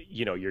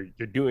you're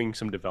doing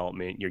some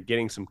development, you're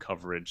getting some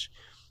coverage.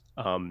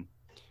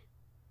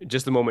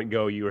 Just a moment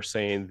ago, you were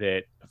saying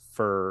that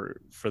for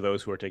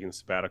those who are taking the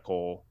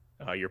sabbatical,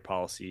 your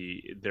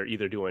policy, they're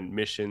either doing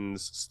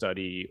missions,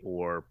 study,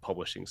 or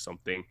publishing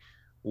something.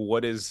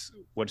 What's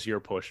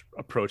your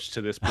approach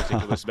to this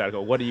particular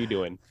sabbatical? What are you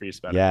doing for your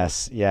sabbatical?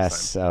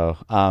 Yes.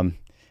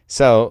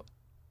 So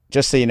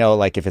just so you know,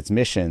 like if it's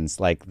missions,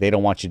 like they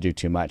don't want you to do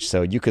too much.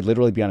 So you could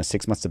literally be on a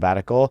 6-month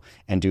sabbatical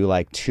and do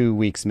like 2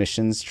 weeks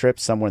missions trip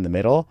somewhere in the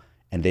middle,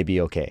 and they'd be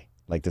okay.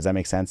 Like, does that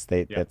make sense?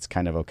 That's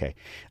kind of okay.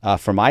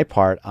 For my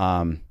part,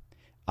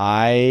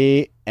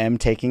 I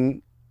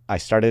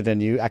started a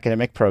new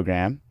academic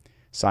program.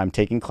 So I'm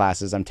taking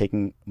classes. I'm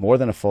taking more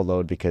than a full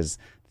load because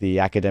the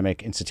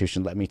academic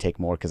institution let me take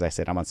more because I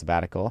said I'm on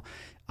sabbatical.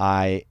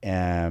 I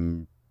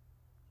am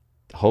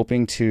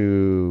hoping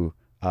to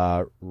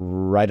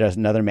write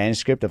another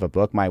manuscript of a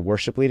book. My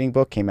worship leading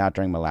book came out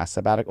during my last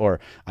sabbatical, or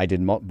I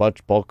did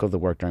bulk of the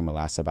work during my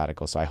last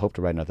sabbatical. So I hope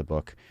to write another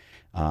book.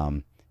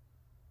 And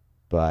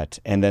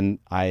then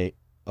I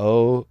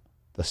owe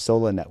the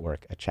Sola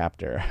Network a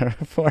chapter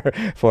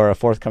for a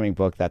forthcoming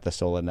book that the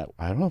Sola Network,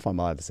 I don't know if I'm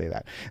allowed to say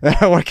that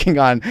I'm working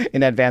on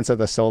in advance of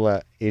the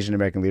Sola Asian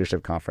American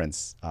Leadership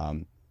Conference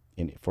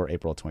for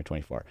April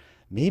 2024.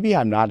 Maybe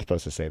I'm not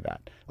supposed to say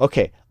that.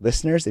 Okay,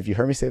 listeners, if you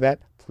heard me say that,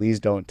 please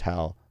don't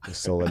tell the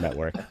Solar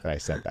Network that I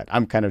said that.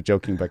 I'm kind of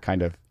joking, but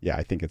kind of, yeah,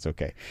 I think it's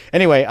okay.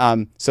 Anyway,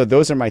 so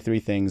those are my three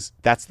things.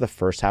 That's the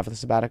first half of the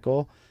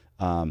sabbatical.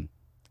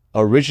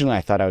 Originally,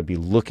 I thought I would be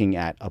looking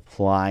at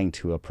applying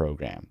to a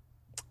program,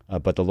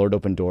 but the Lord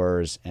opened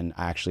doors and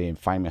I actually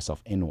find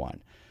myself in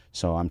one.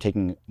 So I'm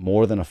taking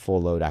more than a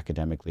full load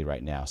academically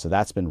right now. So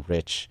that's been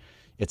rich.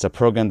 It's a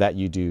program that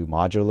you do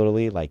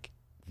modularly, like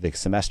the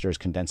semester is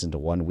condensed into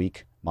 1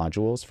 week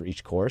modules for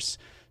each course.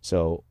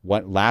 So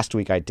last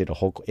week I did a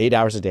whole 8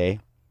 hours a day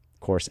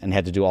course and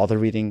had to do all the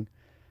reading.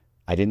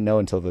 I didn't know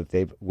until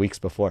the weeks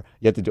before.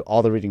 You have to do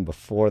all the reading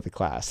before the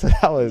class. So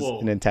that was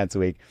an intense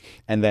week.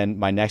 And then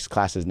my next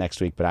class is next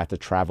week, but I have to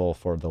travel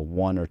for the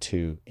 1 or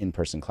 2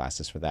 in-person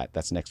classes for that.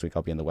 That's next week.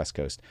 I'll be on the West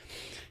Coast.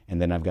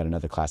 And then I've got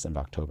another class in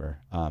October.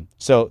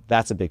 So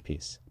that's a big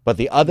piece. But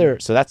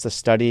so that's the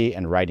study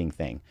and writing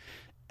thing.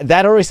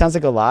 That already sounds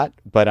like a lot,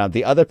 but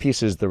the other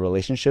piece is the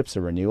relationships,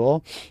 the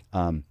renewal.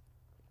 I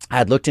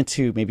had looked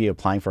into maybe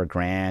applying for a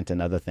grant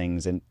and other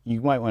things. And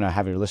you might want to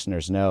have your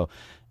listeners know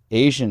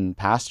Asian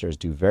pastors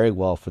do very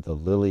well for the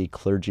Lilly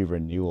Clergy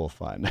Renewal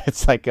Fund.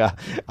 It's like,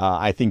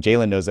 I think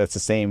Jalen knows that's the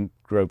same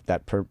group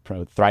that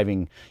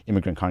Thriving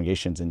Immigrant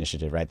Congregations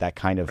Initiative, right? That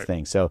kind of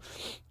thing. So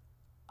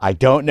I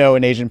don't know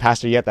an Asian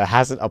pastor yet that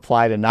hasn't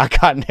applied and not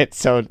gotten it.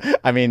 So,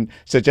 I mean,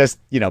 just,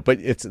 but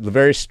it's the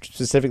very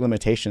specific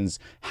limitations,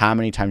 how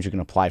many times you can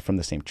apply from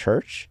the same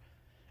church.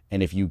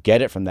 And if you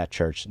get it from that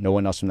church, no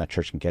one else from that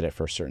church can get it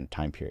for a certain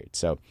time period.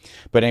 So,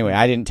 but anyway,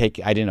 I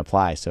didn't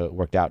apply. So it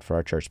worked out for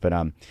our church. But,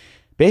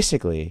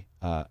 basically,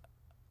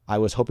 I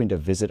was hoping to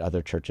visit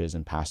other churches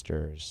and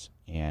pastors.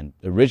 And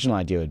the original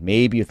idea would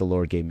maybe if the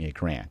Lord gave me a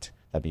grant,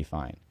 that'd be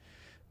fine.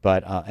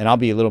 But, and I'll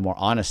be a little more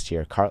honest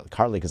here,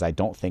 partly because I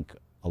don't think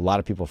a lot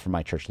of people from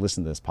my church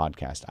listen to this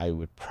podcast. I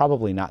would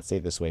probably not say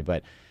it this way,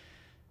 but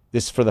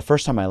this, for the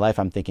first time in my life,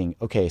 I'm thinking,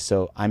 okay,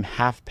 so I'm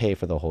half pay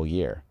for the whole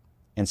year.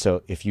 And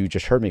so if you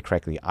just heard me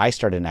correctly, I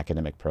started an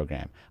academic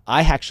program.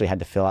 I actually had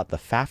to fill out the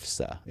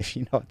FAFSA, if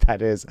you know what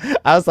that is.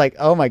 I was like,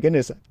 oh my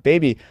goodness,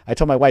 baby. I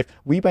told my wife,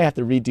 we might have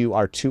to redo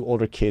our 2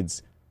 older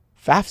kids'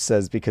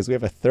 FAFSAs because we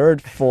have a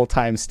 3rd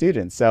full-time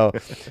student. So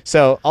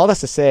all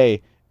that's to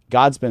say,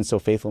 God's been so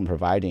faithful in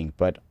providing,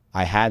 but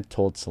I had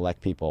told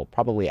select people,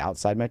 probably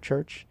outside my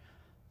church,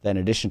 that in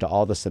addition to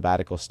all the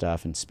sabbatical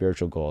stuff and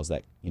spiritual goals,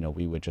 that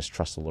we would just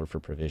trust the Lord for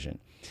provision.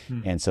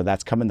 And so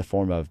that's come in the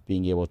form of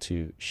being able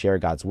to share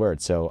God's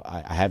word. So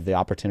I have the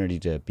opportunity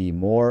to be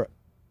more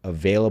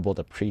available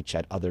to preach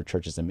at other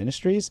churches and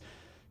ministries,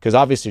 because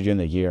obviously during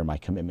the year, my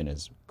commitment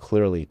is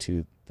clearly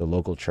to the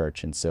local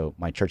church. And so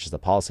my church is the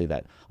policy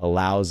that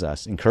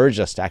encourages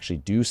us to actually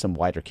do some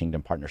wider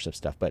kingdom partnership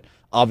stuff. But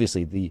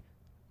obviously the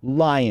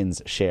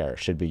lion's share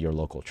should be your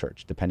local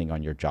church, depending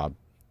on your job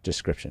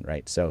description,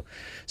 right? So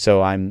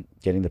I'm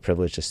getting the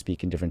privilege to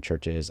speak in different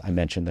churches. I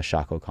mentioned the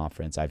Shaco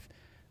conference.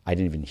 I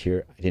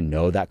didn't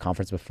know that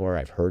conference before.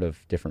 I've heard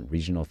of different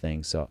regional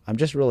things. So I'm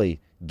just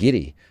really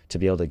giddy to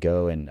be able to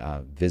go and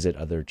visit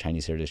other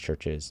Chinese heritage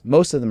churches.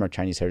 Most of them are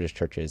Chinese heritage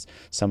churches.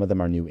 Some of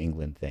them are New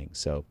England things.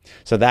 So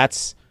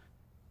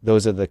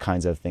those are the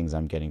kinds of things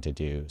I'm getting to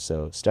do.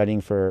 So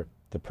studying for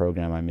the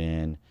program I'm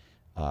in,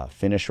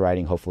 finish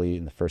writing hopefully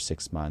in the first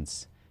 6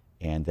 months,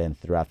 and then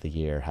throughout the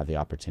year have the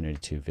opportunity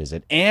to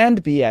visit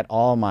and be at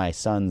all my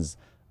son's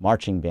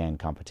marching band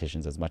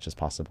competitions as much as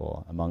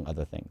possible, among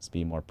other things,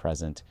 be more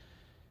present.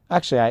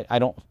 Actually, I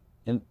don't,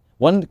 and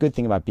one good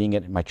thing about being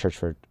at my church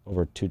for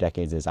over 2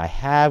 decades is I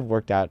have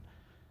worked out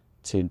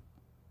to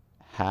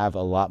have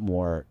a lot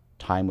more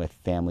time with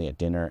family at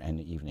dinner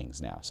and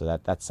evenings now. So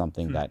that's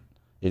something that,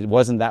 it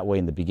wasn't that way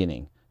in the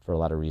beginning for a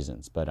lot of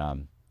reasons, but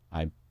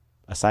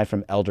aside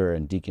from elder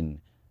and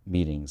deacon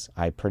meetings,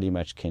 I pretty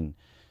much can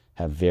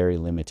have very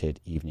limited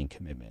evening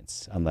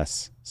commitments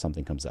unless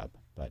something comes up.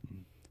 But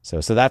so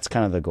that's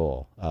kind of the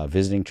goal,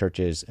 visiting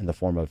churches in the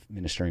form of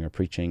ministering or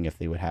preaching if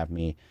they would have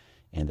me,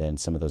 and then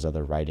some of those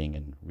other writing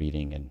and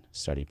reading and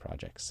study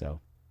projects.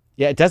 So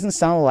yeah, it doesn't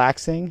sound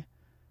relaxing,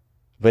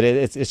 but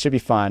it should be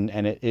fun,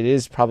 and it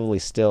is probably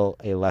still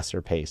a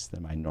lesser pace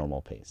than my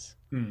normal pace,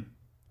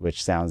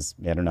 which sounds,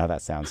 I don't know how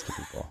that sounds to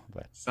people,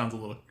 but sounds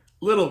a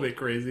little bit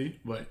crazy,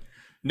 but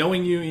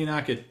knowing you,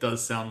 Enoch, it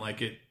does sound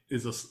like it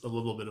is a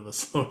little bit of a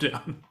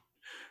slowdown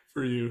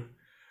for you.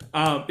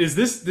 Is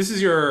this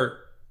is your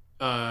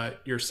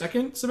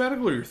second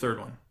sabbatical or your third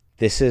one?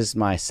 This is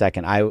my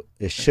second.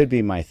 It should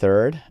be my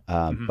third,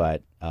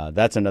 but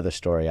that's another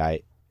story.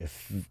 I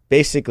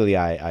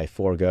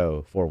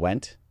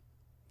forewent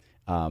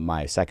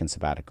my second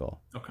sabbatical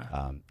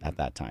at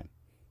that time.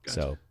 Gotcha.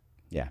 So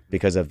yeah,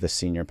 because of the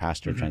senior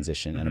pastor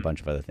transition and a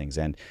bunch of other things,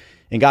 and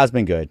God's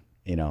been good.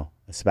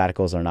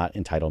 Sabbaticals are not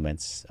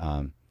entitlements.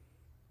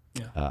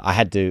 I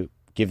had to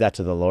give that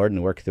to the Lord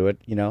and work through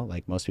it,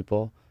 like most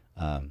people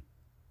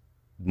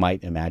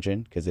might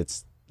imagine, because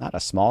it's not a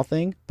small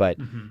thing, but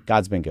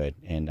God's been good.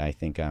 And I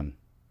think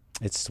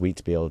it's sweet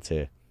to be able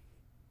to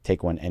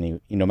take one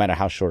no matter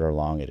how short or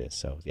long it is.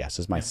 So yeah, this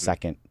is my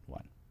second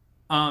one.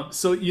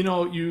 So,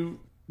 you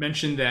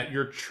mentioned that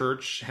your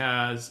church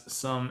has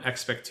some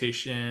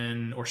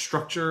expectation or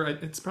structure.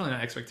 It's probably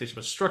not expectation,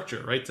 but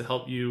structure, right? To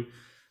help you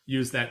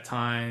use that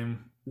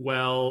time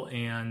well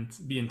and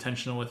be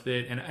intentional with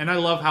it. And I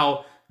love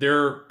how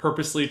they're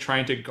purposely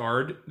trying to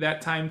guard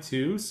that time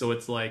too. So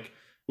it's like,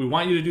 we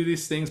want you to do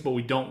these things, but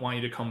we don't want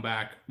you to come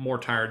back more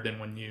tired than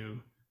when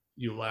you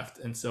left.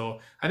 And so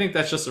I think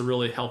that's just a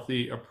really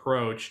healthy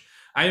approach.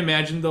 I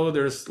imagine though,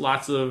 there's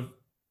lots of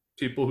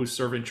people who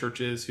serve in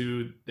churches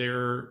who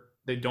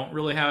they don't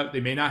really have, they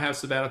may not have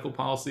sabbatical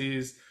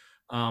policies,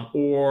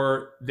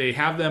 or they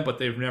have them but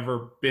they've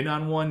never been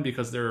on one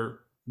because they're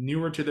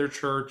newer to their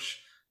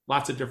church.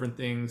 Lots of different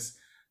things.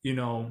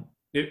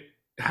 It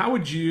How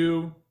would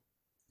you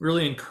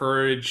really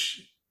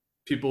encourage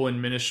people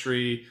in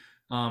ministry,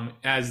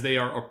 as they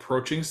are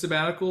approaching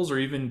sabbaticals, or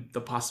even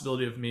the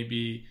possibility of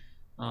maybe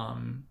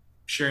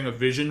sharing a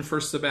vision for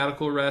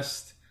sabbatical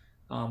rest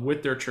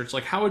with their church?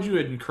 Like, how would you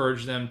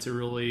encourage them to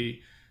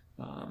really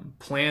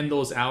plan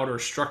those out or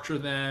structure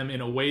them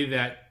in a way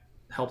that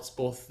helps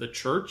both the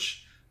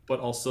church, but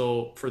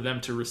also for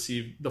them to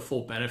receive the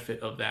full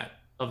benefit of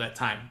that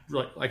time?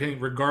 Like, I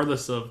think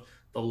regardless of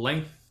the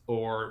length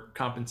or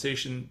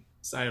compensation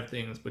side of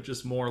things, but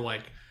just more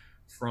like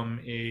from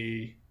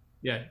a,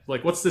 yeah,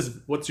 like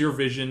what's your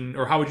vision,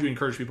 or how would you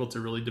encourage people to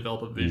really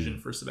develop a vision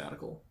for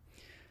sabbatical?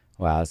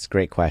 Wow, that's a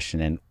great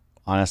question, and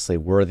honestly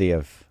worthy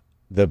of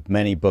the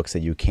many books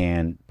that you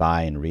can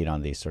buy and read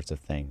on these sorts of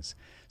things.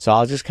 So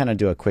I'll just kind of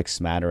do a quick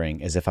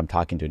smattering as if I'm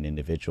talking to an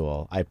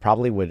individual. I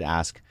probably would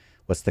ask,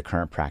 what's the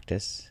current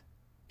practice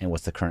and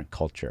what's the current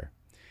culture?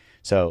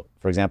 So,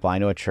 for example, I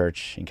know a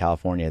church in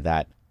California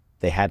that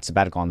they had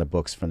sabbatical on the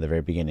books from the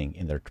very beginning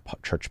in their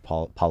church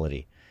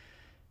polity.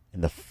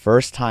 And the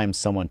first time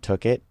someone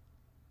took it,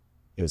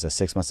 it was a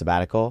 6-month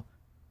sabbatical.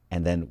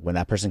 And then when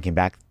that person came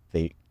back,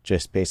 they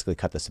just basically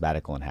cut the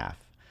sabbatical in half.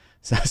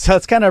 So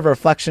it's kind of a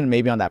reflection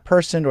maybe on that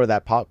person or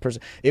that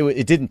person.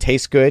 It didn't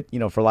taste good,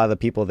 for a lot of the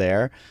people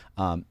there,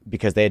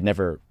 because they had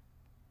never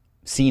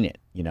seen it,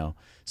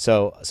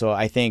 So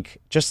I think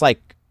just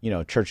like,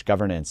 church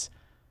governance,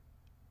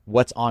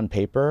 what's on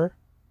paper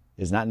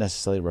is not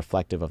necessarily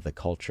reflective of the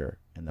culture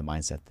and the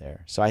mindset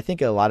there. So I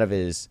think a lot of it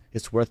is,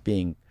 it's worth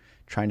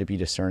trying to be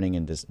discerning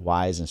and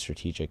wise and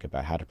strategic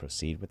about how to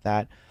proceed with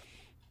that.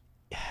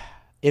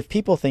 If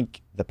people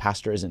think the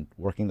pastor isn't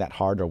working that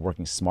hard or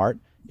working smart,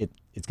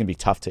 it's going to be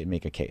tough to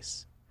make a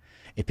case.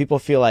 If people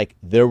feel like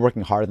they're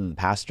working harder than the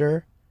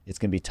pastor, it's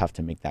going to be tough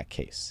to make that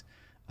case.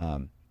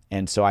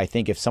 And so I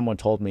think if someone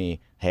told me,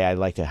 hey,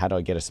 how do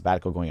I get a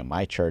sabbatical going at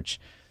my church?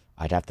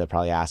 I'd have to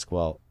probably ask,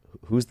 well,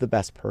 who's the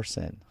best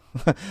person?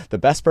 The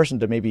best person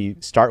to maybe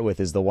start with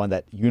is the one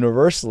that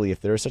universally,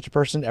 if there is such a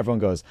person, everyone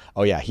goes,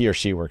 oh yeah, he or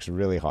she works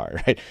really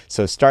hard, right?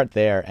 So start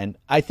there. And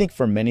I think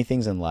for many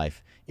things in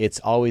life, it's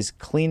always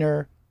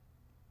cleaner,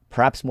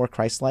 perhaps more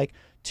Christ-like,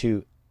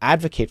 to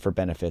advocate for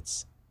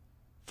benefits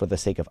for the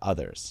sake of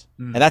others.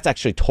 And that's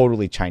actually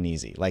totally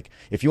Chinesey. Like,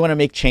 if you want to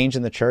make change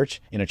in the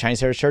church, in a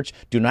Chinese heritage church,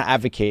 do not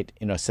advocate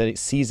in a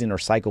season or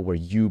cycle where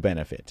you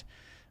benefit.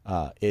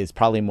 Is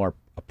probably more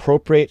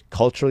appropriate,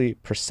 culturally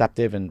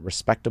perceptive and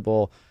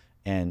respectable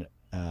and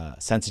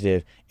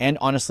sensitive, and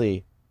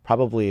honestly,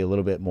 probably a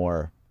little bit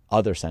more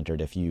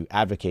other-centered if you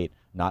advocate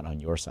not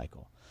on your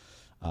cycle.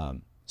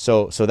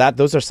 So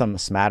those are some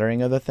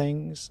smattering of the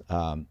things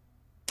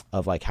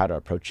of like how to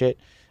approach it.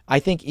 I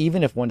think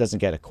even if one doesn't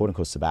get a quote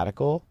unquote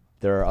sabbatical,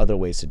 there are other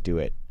ways to do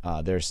it.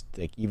 There's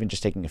like even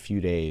just taking a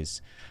few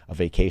days of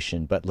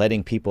vacation, but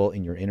letting people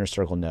in your inner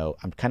circle know,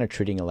 I'm kind of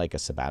treating it like a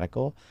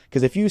sabbatical.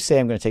 Because if you say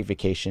I'm going to take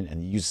vacation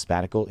and use a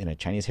sabbatical in a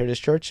Chinese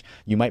heritage church,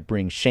 you might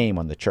bring shame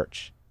on the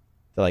church.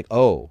 They're like,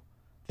 oh,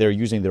 they're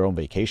using their own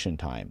vacation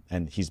time,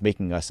 and he's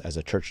making us as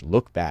a church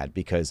look bad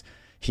because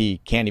he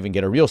can't even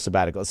get a real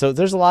sabbatical. So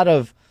there's a lot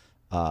of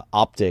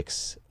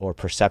optics or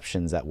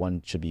perceptions that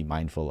one should be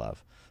mindful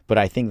of. But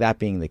I think that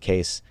being the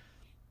case,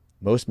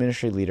 most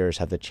ministry leaders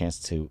have the chance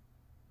to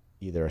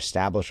either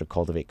establish or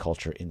cultivate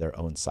culture in their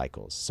own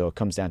cycles. So it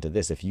comes down to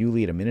this. If you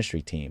lead a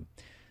ministry team,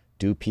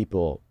 do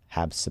people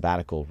have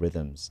sabbatical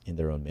rhythms in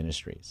their own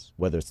ministries,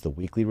 whether it's the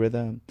weekly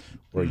rhythm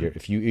or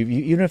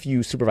even if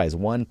you supervise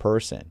one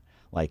person,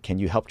 like, can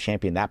you help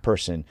champion that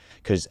person?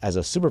 Because as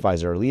a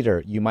supervisor or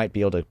leader, you might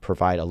be able to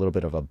provide a little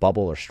bit of a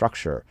bubble or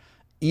structure,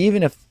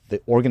 even if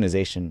the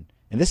organization,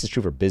 and this is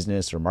true for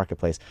business or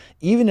marketplace,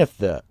 even if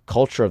the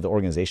culture of the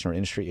organization or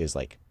industry is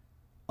like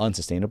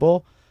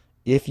unsustainable,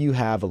 if you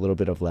have a little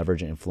bit of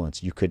leverage and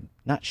influence, you could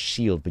not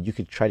shield, but you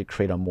could try to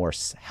create a more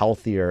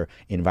healthier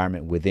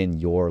environment within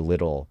your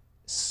little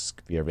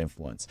sphere of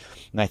influence.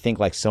 And I think,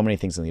 like so many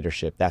things in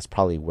leadership, that's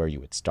probably where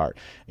you would start.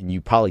 And you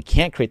probably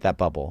can't create that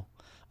bubble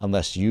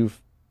unless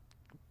you've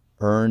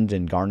earned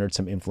and garnered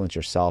some influence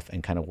yourself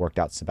and kind of worked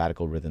out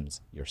sabbatical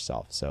rhythms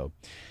yourself. So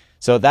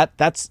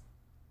that's,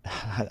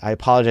 I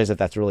apologize if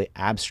that's really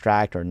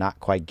abstract or not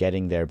quite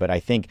getting there, but I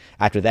think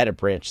after that, it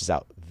branches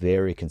out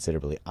very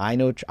considerably. I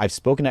know I've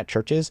spoken at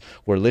churches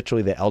where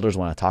literally the elders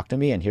want to talk to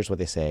me, and here's what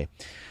they say: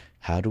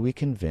 how do we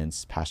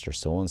convince Pastor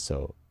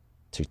so-and-so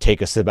to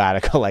take a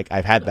sabbatical. Like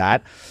I've had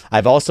that.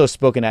 I've also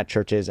spoken at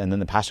churches, and then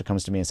the pastor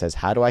comes to me and says,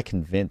 how do I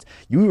convince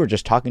you? Were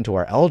just talking to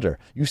our elder.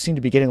 You seem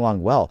to be getting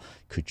along well.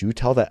 Could you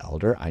tell the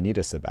elder I need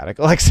a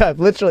sabbatical? Like, so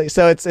literally,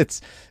 so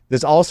it's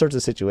there's all sorts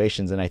of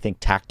situations. And I think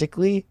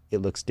tactically it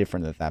looks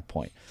different at that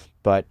point.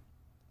 But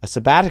a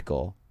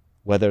sabbatical,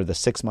 whether the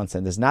 6 months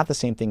end, is not the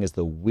same thing as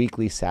the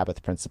weekly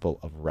Sabbath principle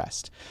of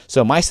rest.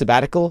 So my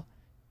sabbatical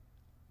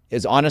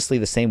is honestly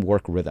the same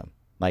work rhythm.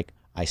 Like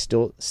I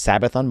still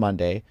Sabbath on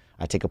Monday.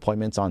 I take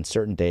appointments on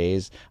certain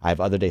days. I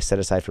have other days set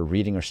aside for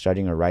reading or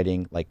studying or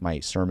writing, like my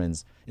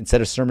sermons.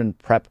 Instead of sermon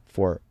prep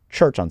for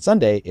church on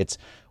Sunday, it's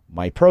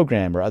my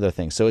program or other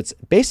things. So it's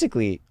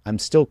basically, I'm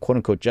still quote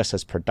unquote just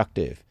as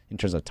productive in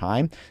terms of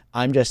time.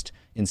 I'm just,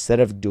 instead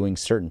of doing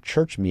certain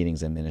church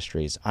meetings and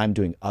ministries, I'm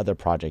doing other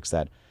projects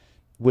that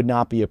would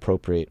not be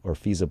appropriate or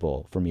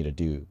feasible for me to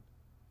do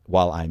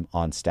while I'm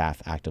on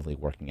staff actively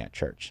working at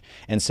church.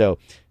 And so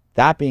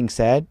that being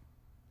said,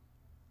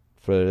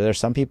 there's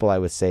some people I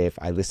would say, if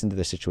I listen to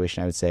the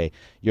situation, I would say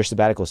your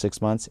sabbatical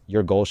 6 months,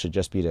 your goal should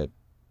just be to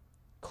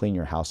clean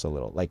your house a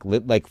little,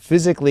 like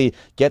physically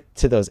get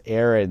to those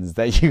errands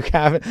that you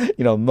haven't,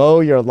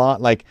 mow your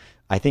lawn. Like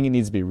I think it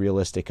needs to be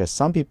realistic, because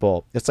some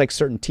people, it's like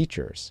certain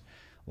teachers,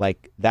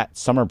 like that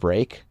summer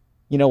break,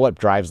 what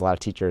drives a lot of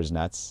teachers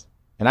nuts.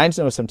 And I just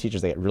know some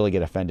teachers that really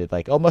get offended,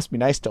 like, oh, it must be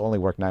nice to only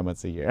work 9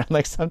 months a year.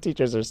 Like some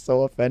teachers are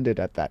so offended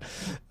at that.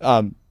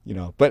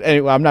 But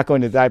anyway, I'm not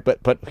going to that,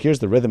 but here's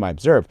the rhythm I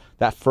observe.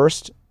 That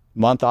first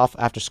month off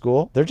after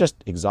school, they're just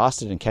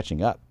exhausted and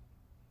catching up.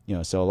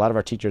 So a lot of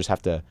our teachers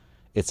have to,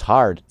 it's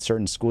hard.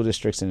 Certain school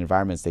districts and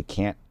environments,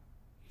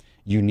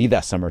 you need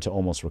that summer to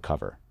almost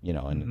recover,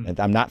 and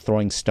I'm not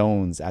throwing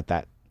stones at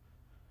that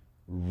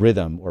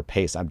rhythm or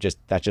pace.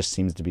 That just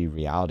seems to be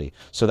reality.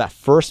 So that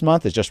first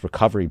month is just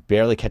recovery,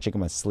 barely catching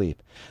up on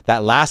sleep.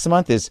 That last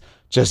month is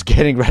just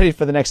getting ready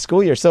for the next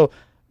school year. So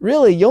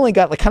really, you only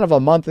got like kind of a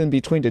month in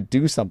between to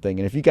do something.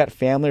 And if you got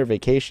family or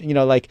vacation,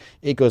 like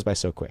it goes by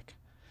so quick.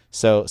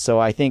 So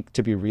I think,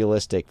 to be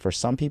realistic, for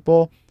some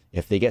people,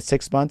 if they get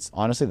 6 months,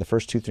 honestly, the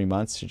first 2-3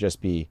 months should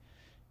just be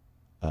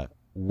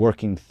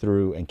working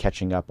through and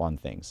catching up on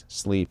things,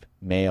 sleep,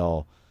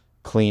 mail,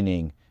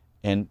 cleaning.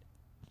 And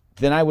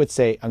then I would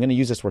say, I'm going to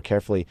use this word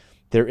carefully,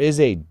 there is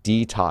a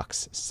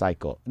detox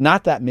cycle.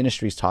 Not that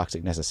ministry is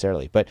toxic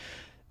necessarily, but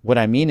what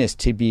I mean is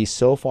to be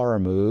so far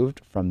removed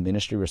from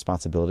ministry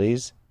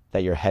responsibilities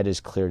that your head is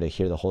clear to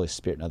hear the Holy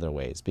Spirit in other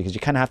ways. Because you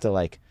kind of have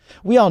to,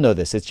 we all know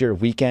this, it's your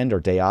weekend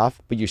or day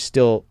off, but you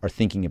still are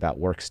thinking about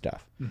work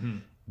stuff.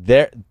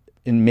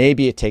 And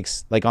maybe it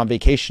takes, like on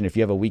vacation, if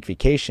you have a week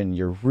vacation,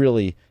 you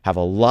really have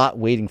a lot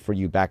waiting for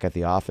you back at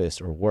the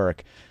office or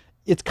work.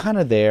 It's kind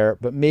of there,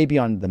 but maybe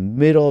on the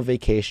middle of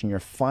vacation, you're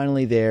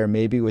finally there,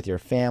 maybe with your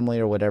family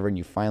or whatever, and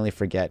you finally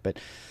forget. But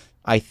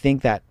I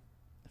think that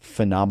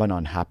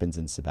phenomenon happens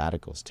in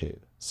sabbaticals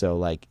too.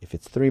 So if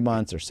it's 3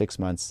 months or 6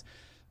 months,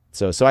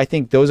 so I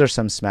think those are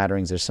some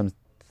smatterings. There's some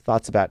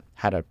thoughts about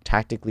how to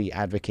tactically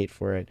advocate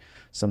for it,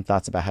 some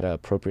thoughts about how to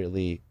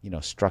appropriately,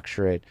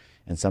 structure it,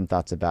 and some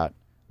thoughts about,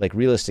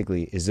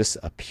 realistically, is this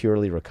a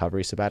purely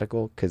recovery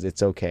sabbatical? Because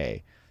it's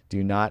okay.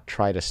 Do not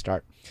try to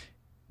start.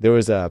 There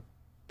was a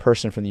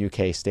person from the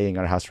UK staying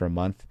at our house for a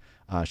month.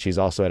 She's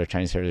also at a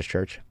Chinese Heritage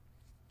Church,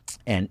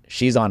 and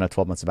she's on a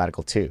 12-month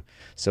sabbatical too.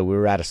 So we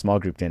were at a small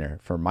group dinner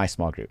for my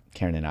small group,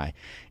 Karen and I,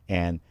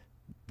 and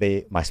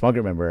my small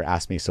group member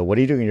asked me, so what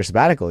are you doing in your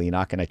sabbatical,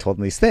 Enoch? And I told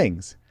them these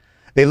things.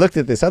 They looked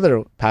at this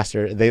other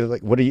pastor. They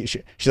like, what are you?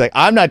 She's like,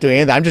 I'm not doing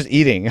anything. I'm just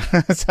eating.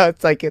 So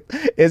it's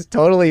it's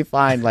totally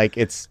fine.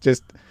 It's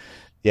just,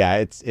 yeah,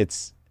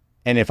 it's,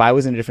 and if I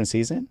was in a different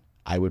season,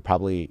 I would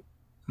probably,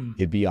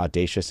 it'd be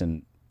audacious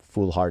and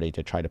foolhardy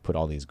to try to put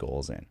all these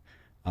goals in.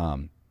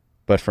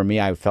 But for me,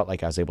 I felt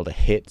like I was able to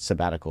hit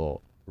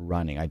sabbatical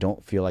running. I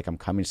don't feel like I'm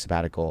coming to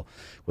sabbatical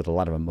with a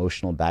lot of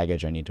emotional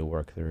baggage I need to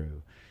work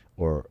through,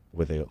 or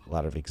with a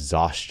lot of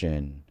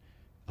exhaustion,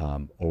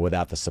 or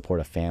without the support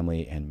of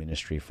family and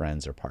ministry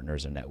friends or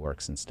partners or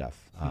networks and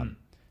stuff.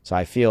 So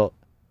I feel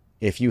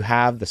if you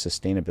have the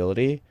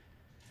sustainability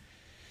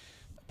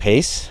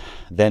pace,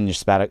 then your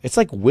sabbatical, it's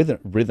like with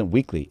rhythm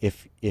weekly.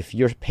 If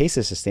your pace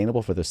is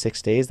sustainable for those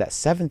 6 days, that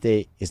 7th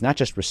day is not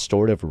just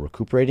restorative or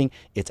recuperating,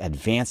 it's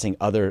advancing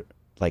other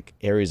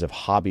areas of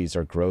hobbies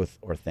or growth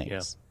or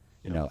things,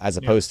 as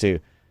opposed to,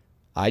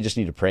 I just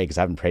need to pray because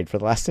I haven't prayed for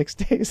the last 6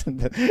 days.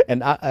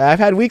 And I've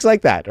had weeks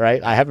like that,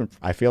 right?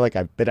 I feel like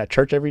I've been at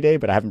church every day,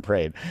 but I haven't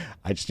prayed.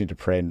 I just need to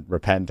pray and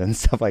repent and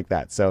stuff like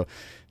that. So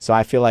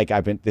I feel like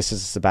this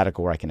is a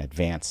sabbatical where I can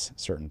advance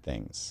certain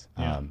things.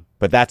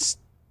 But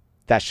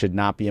that should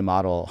not be a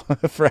model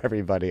for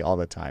everybody all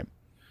the time.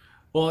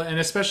 Well, and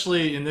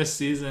especially in this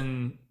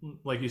season,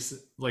 like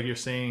you're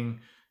saying,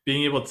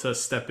 being able to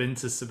step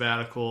into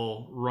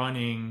sabbatical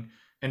running,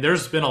 and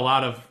there's been a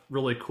lot of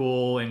really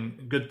cool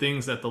and good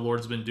things that the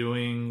Lord's been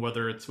doing,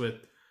 whether it's with,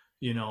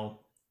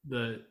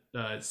 the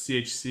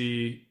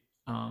CHC,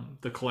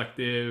 the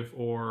collective,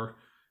 or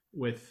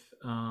with,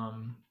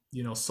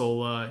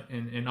 SOLA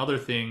and other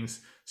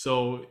things.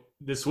 So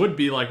this would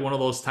be like one of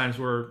those times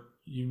where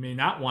you may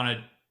not want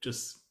to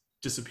just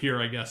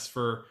disappear, I guess,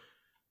 for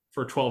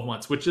 12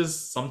 months, which is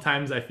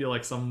sometimes I feel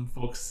like some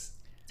folks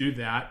do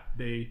that.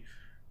 They,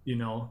 you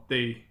know,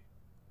 they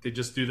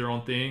just do their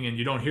own thing and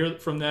you don't hear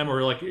from them,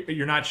 or like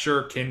you're not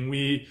sure,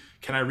 can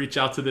I reach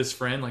out to this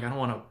friend? Like I don't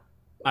want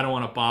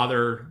to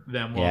bother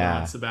them while they're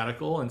on Yeah.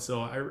 sabbatical. And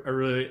so I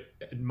really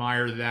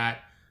admire that.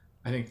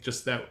 I think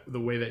just that the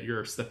way that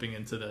you're stepping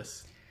into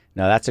this.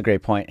 No, that's a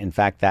great point. In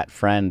fact, that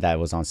friend that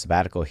was on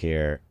sabbatical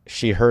here,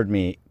 she heard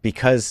me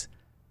because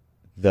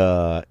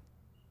the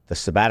the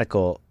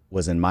sabbatical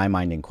was in my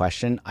mind in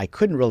question. I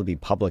couldn't really be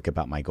public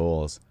about my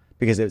goals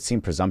because it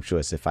seemed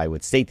presumptuous if I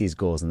would state these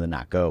goals and then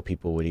not go.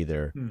 People would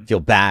either Hmm. feel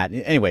bad.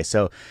 Anyway,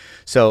 so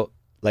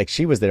like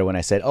she was there when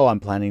I said, "Oh, I'm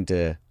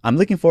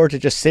looking forward to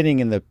just sitting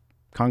in the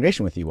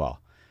congregation with you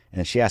all."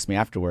 And she asked me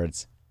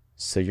afterwards,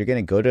 "So you're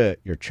going to go to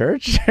your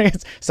church?"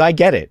 So I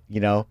get it,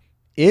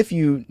 if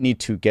you need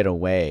to get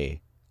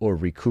away or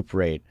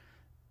recuperate,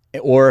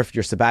 or if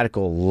your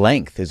sabbatical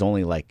length is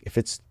only like, if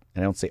it's,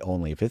 and I don't say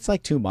only, if it's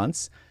like 2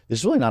 months,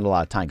 there's really not a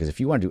lot of time. Because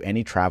if you want to do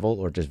any travel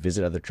or just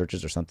visit other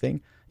churches or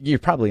something, you're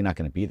probably not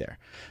going to be there.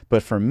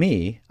 But for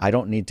me, I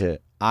don't need to,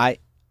 I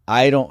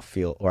don't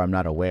feel, or I'm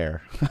not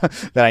aware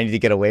that I need to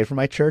get away from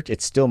my church.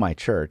 It's still my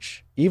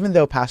church, even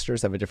though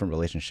pastors have a different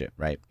relationship,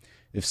 right?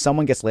 If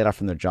someone gets laid off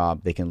from their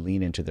job, they can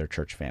lean into their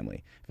church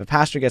family. If a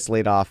pastor gets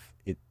laid off,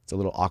 it's a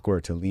little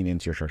awkward to lean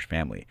into your church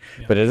family.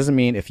 Yeah. But it doesn't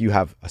mean if you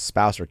have a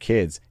spouse or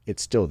kids,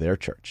 it's still their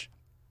church.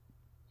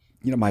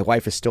 My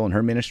wife is still in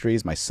her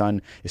ministries. My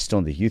son is still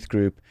in the youth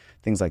group,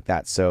 things like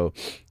that. So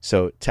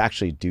to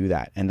actually do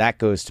that, and that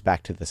goes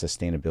back to the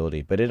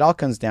sustainability. But it all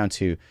comes down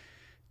to,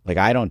 like,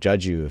 I don't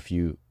judge you if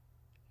you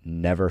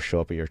never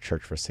show up at your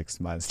church for 6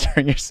 months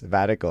during your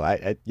sabbatical.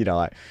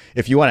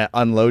 If you want to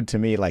unload to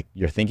me like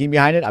your thinking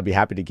behind it, I'd be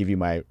happy to give you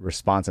my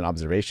response and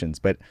observations.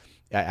 But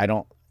I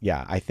don't.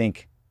 Yeah, I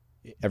think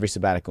every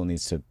sabbatical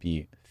needs to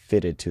be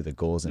fitted to the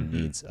goals and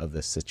needs of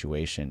the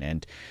situation.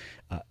 And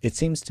it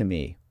seems to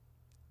me,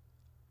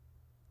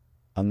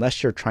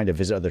 unless you're trying to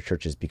visit other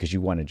churches because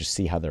you want to just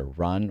see how they're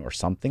run or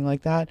something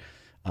like that,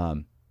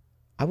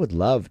 I would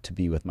love to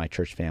be with my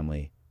church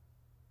family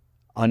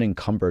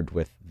unencumbered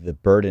with the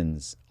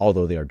burdens,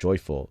 although they are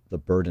joyful, the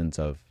burdens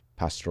of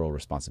pastoral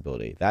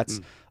responsibility. That's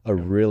a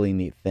really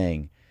neat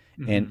thing.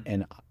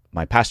 And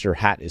my pastor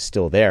hat is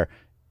still there.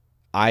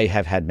 I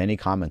have had many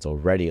comments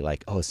already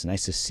like, "Oh, it's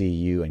nice to see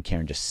you and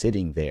Karen just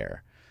sitting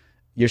there."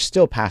 You're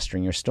still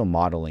pastoring, you're still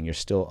modeling, you're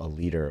still a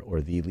leader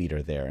or the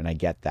leader there. And I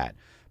get that.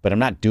 But I'm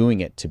not doing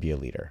it to be a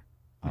leader.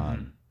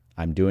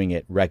 I'm doing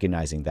it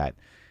recognizing that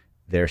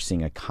they're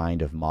seeing a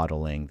kind of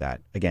modeling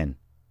that, again,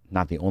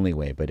 not the only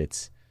way,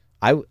 but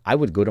I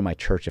would go to my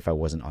church if I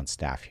wasn't on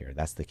staff here.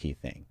 That's the key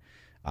thing.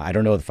 I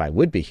don't know if I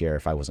would be here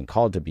if I wasn't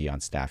called to be on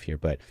staff here,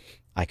 but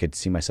I could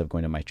see myself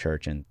going to my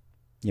church and,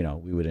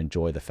 we would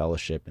enjoy the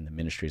fellowship and the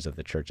ministries of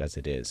the church as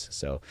it is.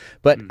 So,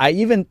 but I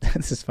even,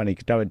 this is funny,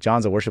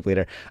 John's a worship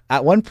leader.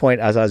 At one point,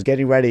 as I was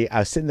getting ready, I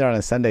was sitting there on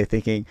a Sunday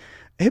thinking,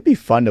 it'd be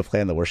fun to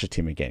play on the worship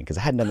team again because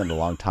I hadn't done that in a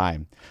long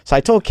time. So I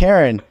told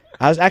Karen,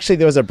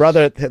 there was a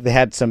brother, they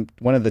had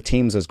one of the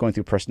teams was going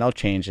through personnel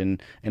change,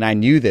 and I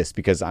knew this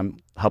because I'm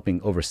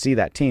helping oversee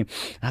that team.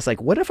 And I was like,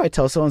 what if I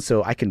tell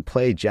so-and-so I can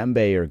play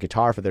djembe or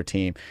guitar for their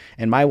team?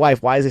 And my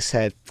wife wisely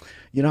said,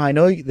 I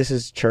know this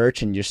is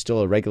church and you're still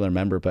a regular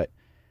member, but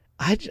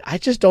I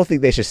just don't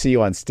think they should see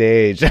you on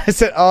stage. I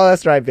said, oh,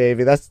 that's right,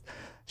 baby.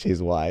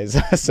 She's wise.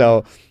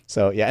 So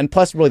yeah. And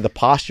plus really the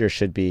posture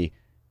should be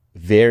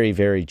very,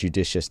 very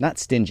judicious, not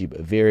stingy, but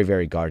very,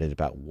 very guarded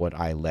about what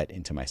I let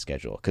into my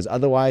schedule. Because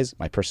otherwise,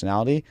 my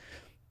personality,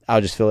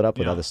 I'll just fill it up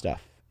with other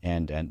stuff.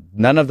 And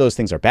none of those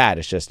things are bad.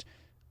 It's just,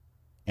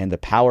 and the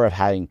power of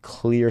having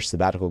clear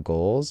sabbatical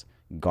goals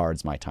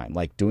guards my time.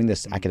 Like doing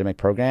this academic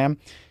program,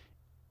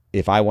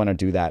 if I want to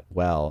do that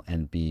well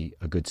and be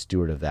a good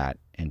steward of that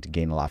and to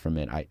gain a lot from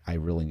it, I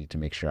really need to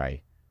make sure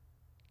I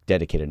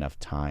dedicate enough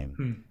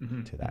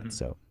time to that.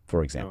 So,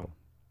 for example.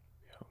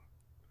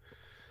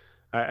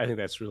 I think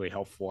that's really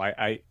helpful.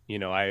 I've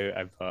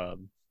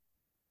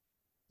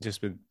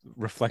just been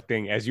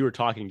reflecting as you were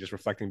talking, just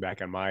reflecting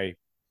back on my,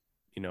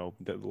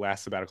 the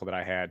last sabbatical that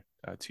I had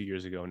 2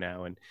 years ago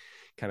now, and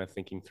kind of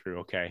thinking through,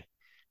 okay,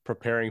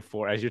 preparing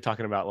for, as you're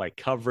talking about like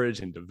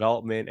coverage and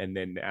development, and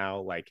then now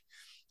like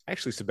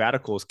actually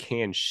sabbaticals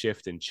can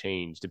shift and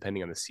change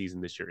depending on the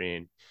season that you're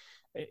in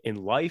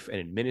life and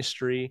in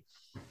ministry.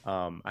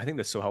 I think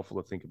that's so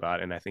helpful to think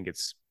about, and I think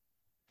it's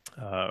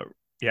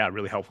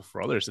really helpful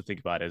for others to think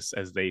about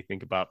as they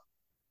think about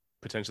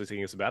potentially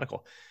taking a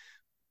sabbatical.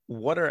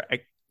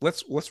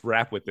 Let's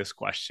wrap with this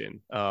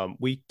question.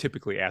 We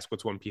typically ask,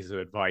 what's one piece of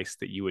advice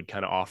that you would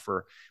kind of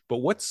offer, but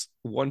what's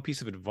one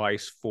piece of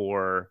advice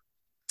for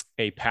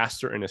a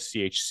pastor in a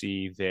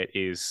CHC that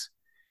is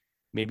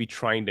maybe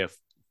trying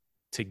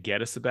to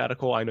get a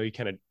sabbatical? I know you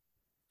kind of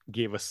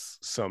gave us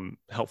some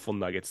helpful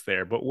nuggets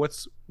there, but what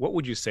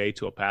would you say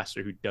to a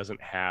pastor who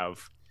doesn't have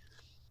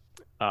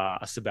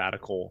a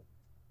sabbatical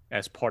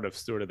as part of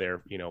sort of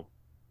their,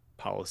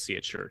 policy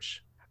at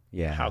church?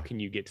 Yeah. How can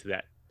you get to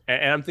that?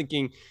 And I'm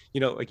thinking,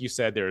 like you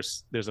said,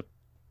 there's a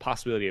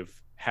possibility of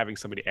having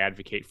somebody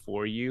advocate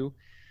for you,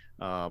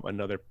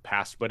 another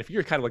pastor. But if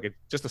you're kind of like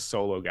just a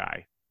solo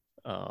guy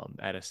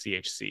at a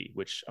CHC,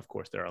 which of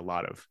course there are a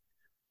lot of,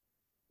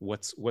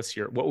 what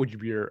would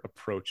your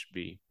approach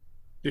be?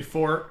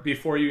 Before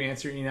you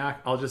answer, Enoch,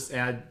 I'll just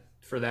add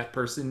for that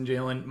person,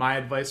 Jalen, my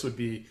advice would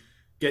be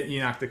get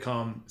Enoch to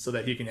come so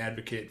that he can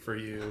advocate for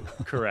you.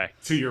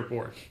 Correct. To your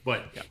board.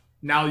 But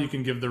now you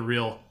can give the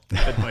real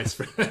advice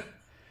for that.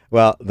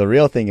 Well, the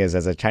real thing is,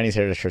 as a Chinese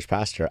Heritage Church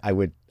pastor, I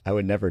would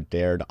never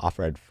dare to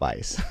offer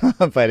advice.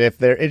 But if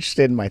they're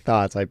interested in my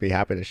thoughts, I'd be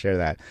happy to share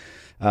that.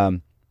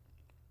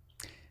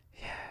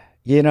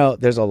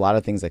 There's a lot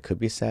of things that could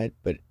be said,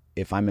 but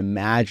if I'm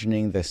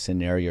imagining the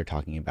scenario you're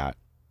talking about,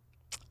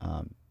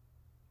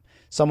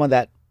 someone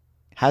that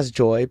has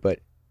joy but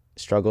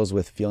struggles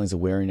with feelings of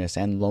weariness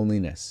and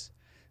loneliness,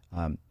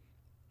 and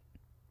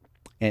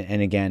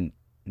again,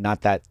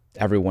 not that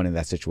everyone in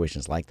that situation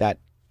is like that.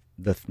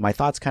 My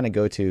thoughts kind of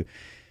go to,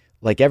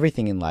 like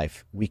everything in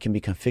life, we can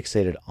become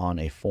fixated on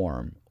a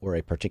form or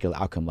a particular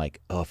outcome, like,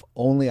 oh, if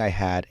only I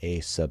had a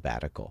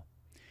sabbatical.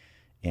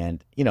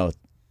 And,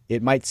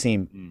 it might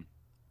seem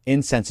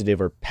insensitive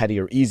or petty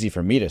or easy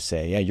for me to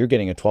say, yeah, you're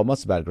getting a 12-month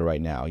sabbatical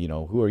right now.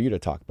 Who are you to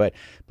talk? But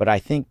I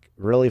think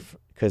really,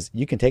 because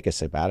you can take a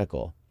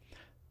sabbatical,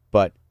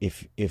 but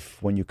if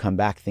when you come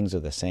back, things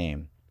are the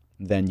same,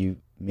 then you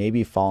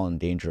maybe fall in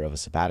danger of a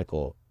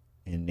sabbatical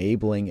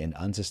enabling an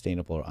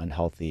unsustainable or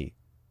unhealthy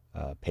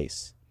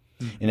pace.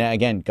 Mm-hmm. And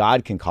again,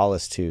 God can call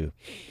us to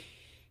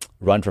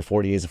run for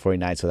 40 days and 40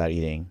 nights without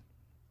eating.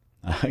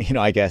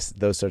 I guess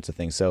those sorts of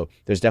things. So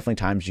there's definitely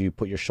times you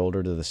put your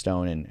shoulder to the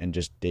stone and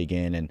just dig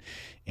in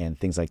and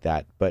things like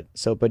that. But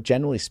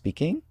generally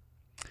speaking,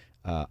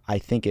 I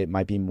think it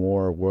might be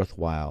more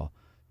worthwhile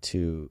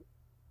to,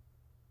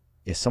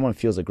 if someone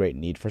feels a great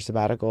need for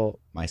sabbatical,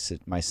 my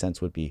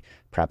sense would be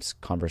perhaps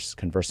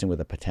conversing with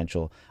a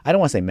potential, I don't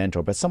want to say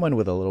mentor, but someone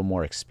with a little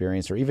more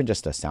experience, or even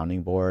just a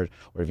sounding board,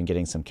 or even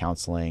getting some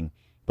counseling.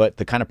 But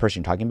the kind of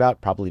person you're talking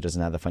about probably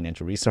doesn't have the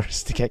financial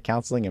resources to get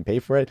counseling and pay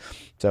for it.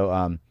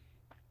 So,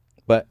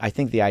 but I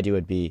think the idea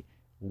would be,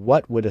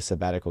 what would a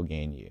sabbatical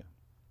gain you?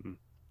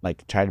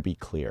 Like, try to be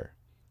clear.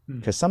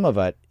 Because some of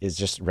it is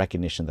just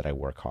recognition that I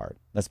work hard.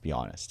 Let's be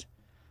honest.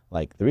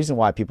 Like, the reason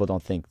why people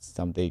don't think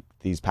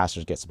these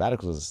pastors get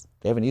sabbaticals is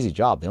they have an easy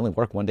job. They only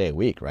work 1 day a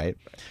week, right?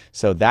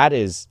 So that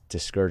is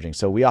discouraging.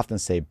 So we often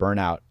say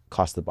burnout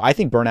costs I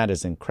think burnout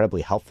is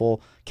incredibly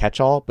helpful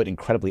catch-all, but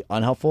incredibly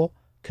unhelpful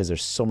because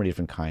there's so many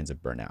different kinds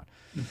of burnout.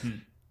 Mm-hmm.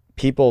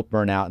 People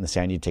burn out and they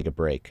say, I need to take a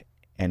break.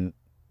 And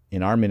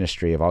in our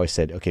ministry, I've always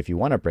said, okay, if you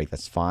want a break,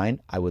 that's fine.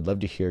 I would love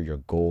to hear your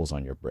goals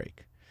on your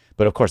break.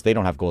 But of course, they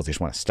don't have goals. They just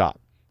want to stop.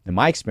 In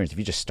my experience, if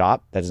you just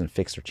stop, that doesn't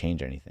fix or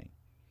change anything.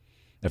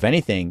 If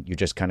anything, you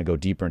just kind of go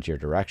deeper into your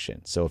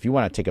direction. So if you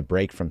want to take a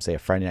break from, say, a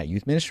Friday night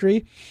youth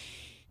ministry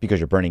because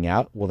you're burning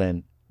out, well,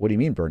 then what do you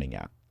mean burning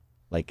out?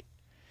 Like,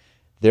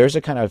 there's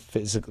a kind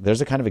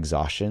of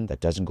exhaustion that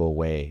doesn't go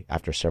away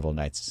after several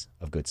nights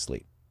of good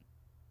sleep.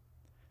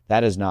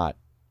 That is not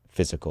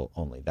physical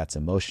only. That's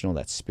emotional,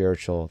 that's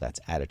spiritual, that's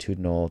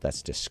attitudinal,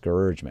 that's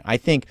discouragement. I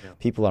think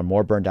people are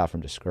more burned out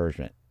from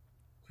discouragement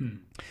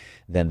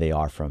than they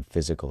are from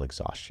physical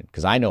exhaustion.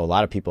 Because I know a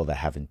lot of people that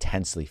have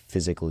intensely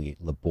physically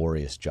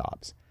laborious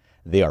jobs.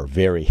 They are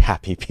very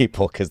happy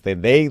people because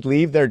they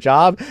leave their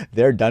job,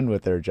 they're done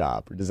with their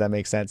job. Does that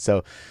make sense?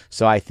 So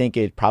I think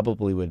it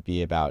probably would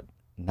be about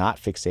not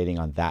fixating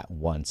on that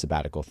one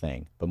sabbatical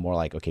thing, but more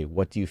like, okay,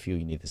 what do you feel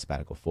you need the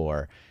sabbatical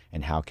for?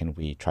 And how can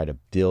we try to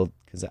build,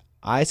 because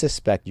I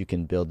suspect you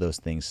can build those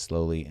things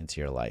slowly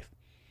into your life.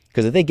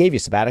 Because if they gave you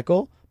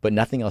sabbatical, but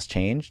nothing else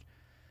changed,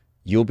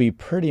 you'll be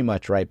pretty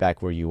much right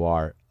back where you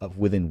are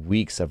within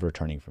weeks of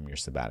returning from your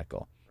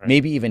sabbatical. Right.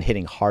 Maybe even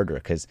hitting harder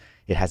because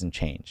it hasn't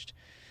changed.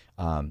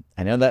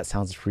 I know that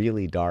sounds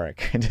really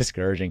dark and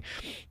discouraging.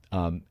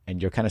 And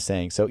you're kind of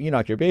saying, so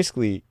Enoch, you're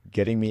basically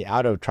getting me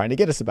out of trying to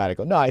get a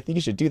sabbatical. No, I think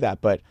you should do that.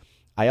 But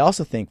I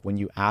also think when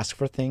you ask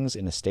for things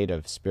in a state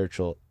of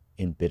spiritual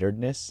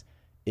embitteredness,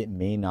 it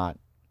may not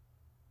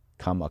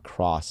come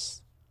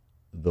across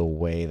the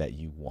way that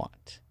you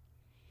want.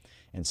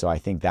 And so I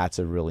think that's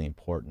a really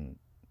important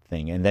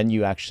thing. And then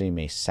you actually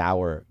may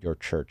sour your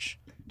church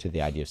to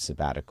the idea of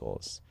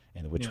sabbaticals,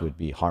 and which would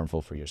be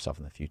harmful for yourself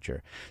in the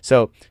future.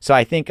 So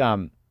I think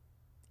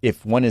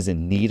if one is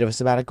in need of a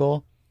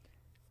sabbatical,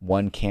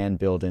 one can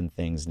build in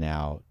things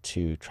now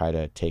to try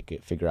to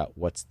figure out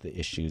what's the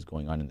issues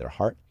going on in their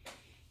heart.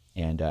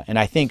 And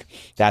I think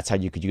that's how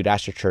you could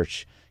ask your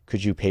church,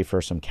 could you pay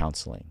for some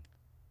counseling?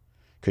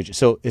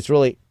 So it's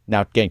really,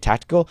 now getting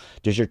tactical,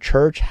 does your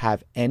church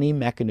have any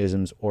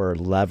mechanisms or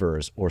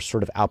levers or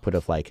sort of output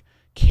of like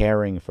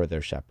caring for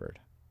their shepherd?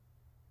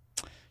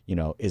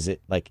 Is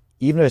it like,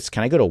 even if it's,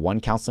 can I go to one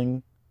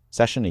counseling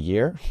session a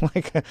year?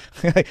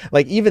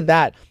 like even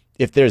that,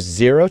 if there's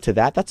 0 to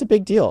that, that's a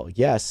big deal.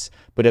 Yes.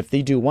 But if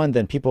they do one,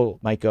 then people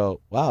might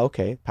go, wow,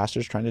 okay,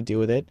 pastor's trying to deal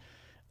with it.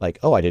 Like,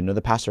 oh, I didn't know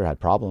the pastor had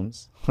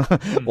problems.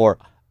 Or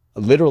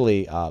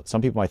literally,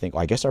 some people might think, oh,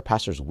 I guess our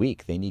pastor's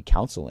weak. They need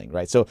counseling,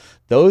 right? So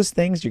those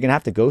things, you're going to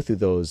have to go through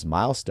those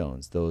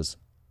milestones, those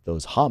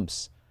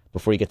humps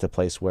before you get to the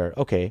place where,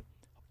 okay,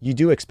 you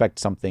do expect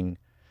something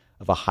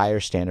of a higher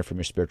standard from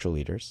your spiritual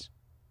leaders,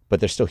 but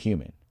they're still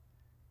human.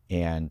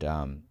 And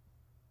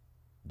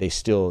they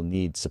still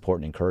need support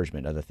and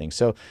encouragement, other things.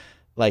 So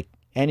like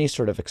any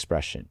sort of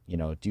expression,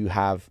 do you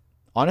have,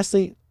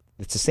 honestly,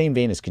 it's the same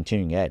vein as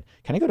continuing ed.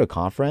 Can I go to a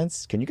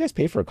conference? Can you guys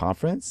pay for a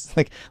conference?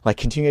 Like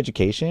continuing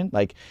education,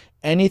 like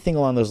anything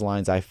along those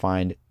lines, I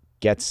find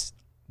gets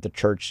the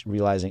church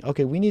realizing,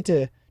 okay, we need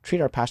to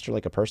treat our pastor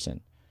like a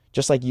person,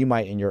 just like you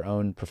might in your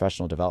own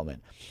professional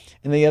development.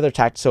 And the other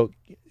tact, so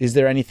is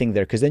there anything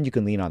there? Because then you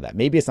can lean on that.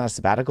 Maybe it's not a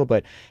sabbatical,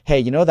 but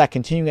hey, that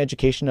continuing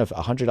education of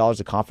 $100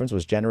 a conference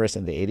was generous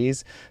in the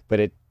 80s, but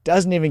it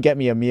doesn't even get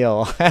me a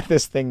meal at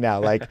this thing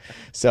now.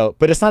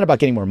 But it's not about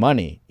getting more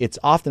money. It's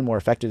often more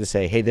effective to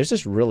say, hey, there's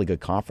this really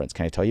good conference.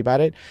 Can I tell you about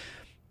it?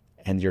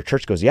 And your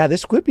church goes, yeah,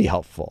 this could be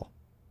helpful.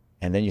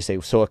 And then you say,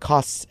 so it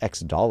costs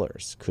X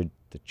dollars. Could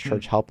the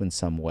church help in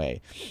some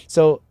way?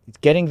 So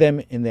getting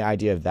them in the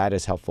idea of that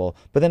is helpful.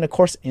 But then, of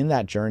course, in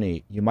that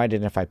journey, you might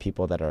identify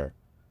people that are,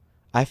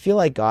 I feel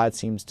like God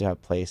seems to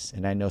have place,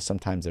 and I know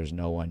sometimes there's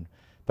no one,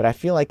 but I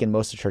feel like in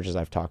most of the churches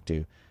I've talked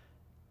to,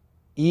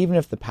 even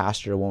if the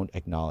pastor won't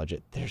acknowledge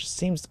it, there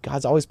seems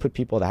God's always put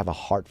people that have a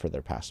heart for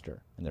their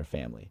pastor and their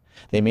family.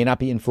 They may not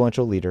be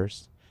influential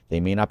leaders. They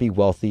may not be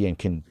wealthy and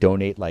can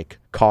donate like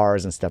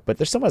cars and stuff, but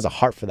there's someone who has a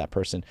heart for that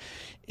person.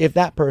 If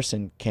that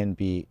person can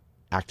be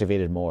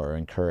activated more or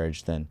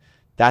encouraged, then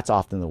that's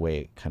often the way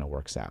it kind of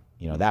works out.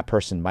 That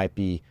person might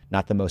be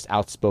not the most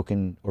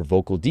outspoken or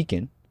vocal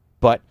deacon,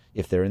 but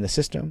if they're in the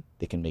system,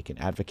 they can make an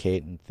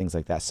advocate and things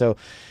like that. So,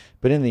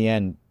 but in the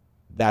end,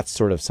 that's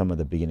sort of some of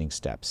the beginning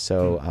steps.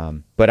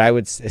 So, but I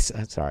would,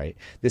 sorry,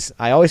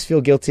 I always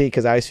feel guilty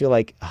because I always feel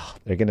like,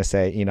 they're going to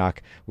say,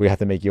 Enoch, we have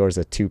to make yours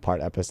a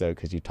 2-part episode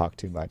because you talk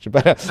too much.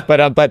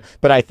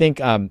 But I think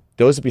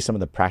those would be some of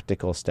the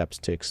practical steps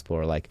to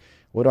explore. Like,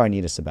 what do I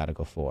need a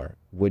sabbatical for?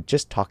 Would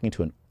just talking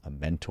to a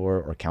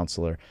mentor or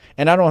counselor,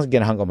 and I don't want to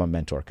get hung up on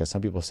mentor because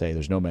some people say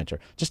there's no mentor,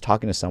 just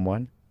talking to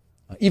someone,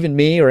 even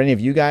me or any of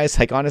you guys,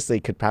 like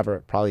honestly could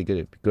have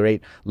probably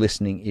great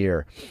listening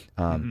ear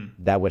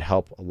that would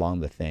help along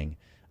the thing.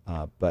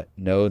 But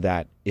know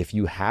that if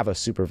you have a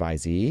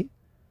supervisee,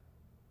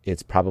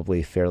 it's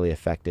probably fairly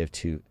effective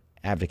to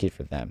advocate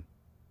for them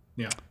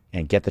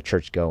and get the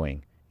church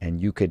going. And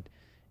you could,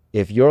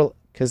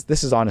 because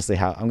this is honestly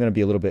how I'm going to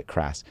be a little bit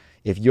crass.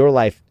 If your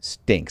life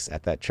stinks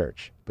at that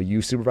church, but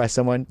you supervise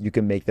someone, you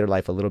can make their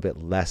life a little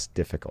bit less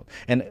difficult.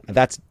 And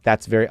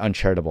that's very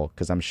uncharitable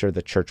because I'm sure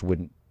the church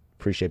wouldn't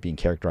appreciate being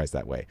characterized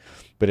that way.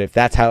 But if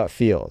that's how it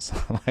feels,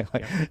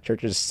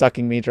 church is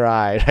sucking me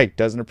dry,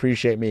 doesn't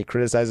appreciate me,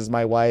 criticizes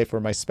my wife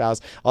or my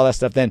spouse, all that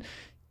stuff, then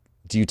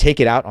do you take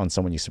it out on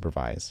someone you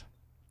supervise?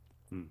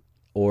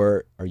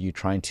 Or are you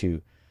trying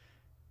to,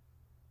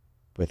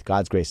 with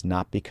God's grace,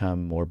 not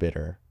become more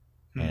bitter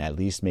and at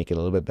least make it a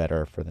little bit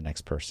better for the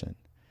next person?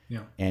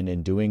 And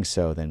in doing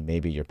so, then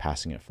maybe you're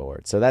passing it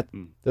forward. So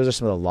those are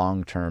some of the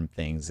long-term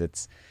things.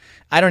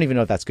 I don't even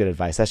know if that's good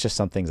advice. That's just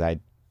some things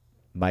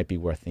might be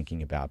worth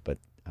thinking about, but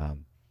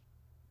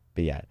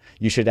yeah,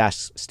 you should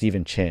ask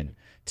Stephen Chin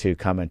to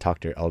come and talk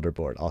to your elder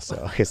board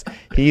also, because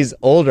he's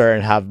older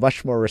and have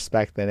much more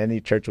respect than any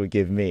church would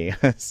give me.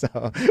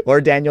 Or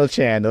Daniel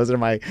Chan. Those are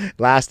my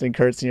last and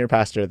current senior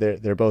pastor.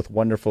 They're both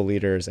wonderful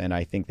leaders, and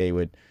I think they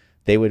would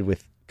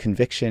with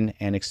conviction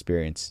and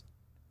experience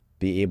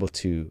be able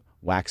to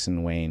wax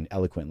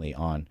eloquently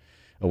on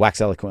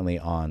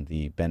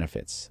the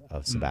benefits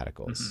of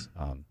sabbaticals.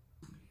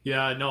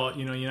 Yeah, no,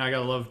 I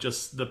gotta love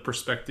just the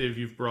perspective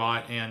you've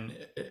brought and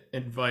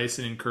advice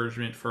and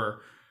encouragement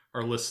for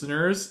our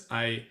listeners.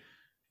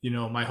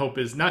 My hope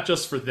is not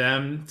just for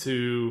them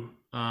to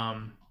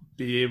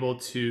be able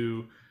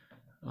to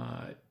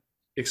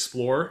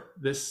explore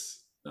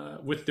this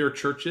with their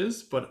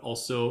churches, but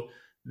also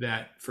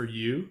that for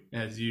you,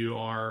 as you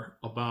are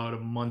about a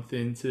month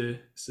into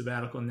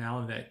sabbatical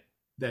now,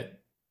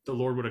 that the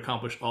Lord would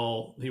accomplish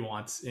all He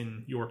wants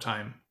in your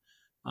time.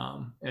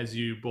 As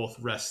you both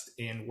rest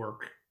and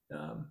work.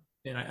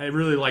 And I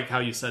really like how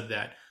you said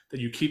that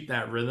you keep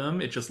that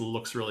rhythm. It just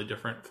looks really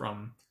different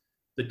from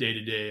the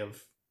day-to-day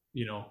of,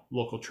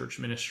 local church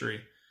ministry.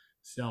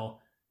 So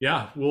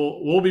yeah,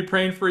 we'll be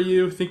praying for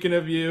you, thinking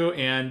of you.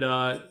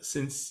 And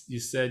since you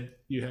said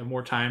you have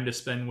more time to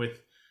spend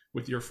with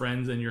your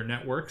friends and your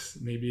networks,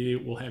 maybe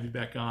we'll have you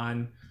back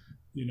on,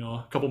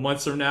 a couple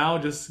months from now,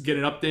 just get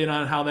an update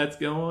on how that's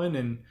going.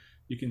 And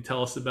you can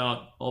tell us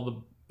about all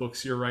the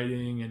books you're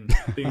writing and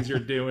things you're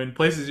doing,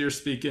 places you're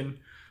speaking,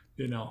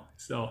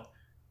 so,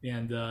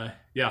 and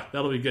yeah,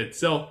 that'll be good.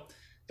 So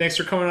thanks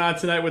for coming on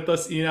tonight with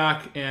us,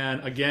 Enoch.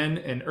 And again,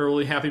 an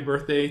early happy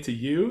birthday to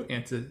you,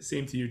 and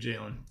same to you,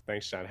 Jalen.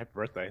 Thanks, John. Happy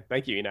birthday.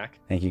 Thank you, Enoch.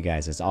 Thank you,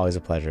 guys. It's always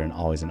a pleasure and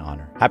always an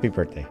honor. Happy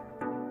birthday.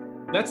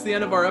 That's the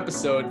end of our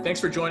episode. Thanks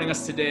for joining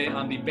us today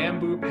on the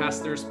Bamboo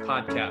Pastors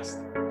Podcast.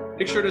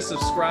 Make sure to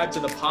subscribe to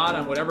the pod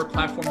on whatever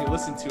platform you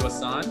listen to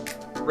us on.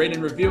 Rate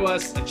and review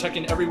us, and check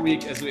in every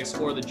week as we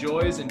explore the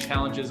joys and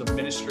challenges of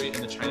ministry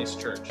in the Chinese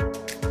church.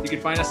 You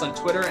can find us on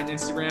Twitter and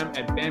Instagram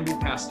at Bamboo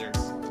Pastors.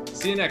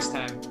 See you next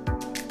time.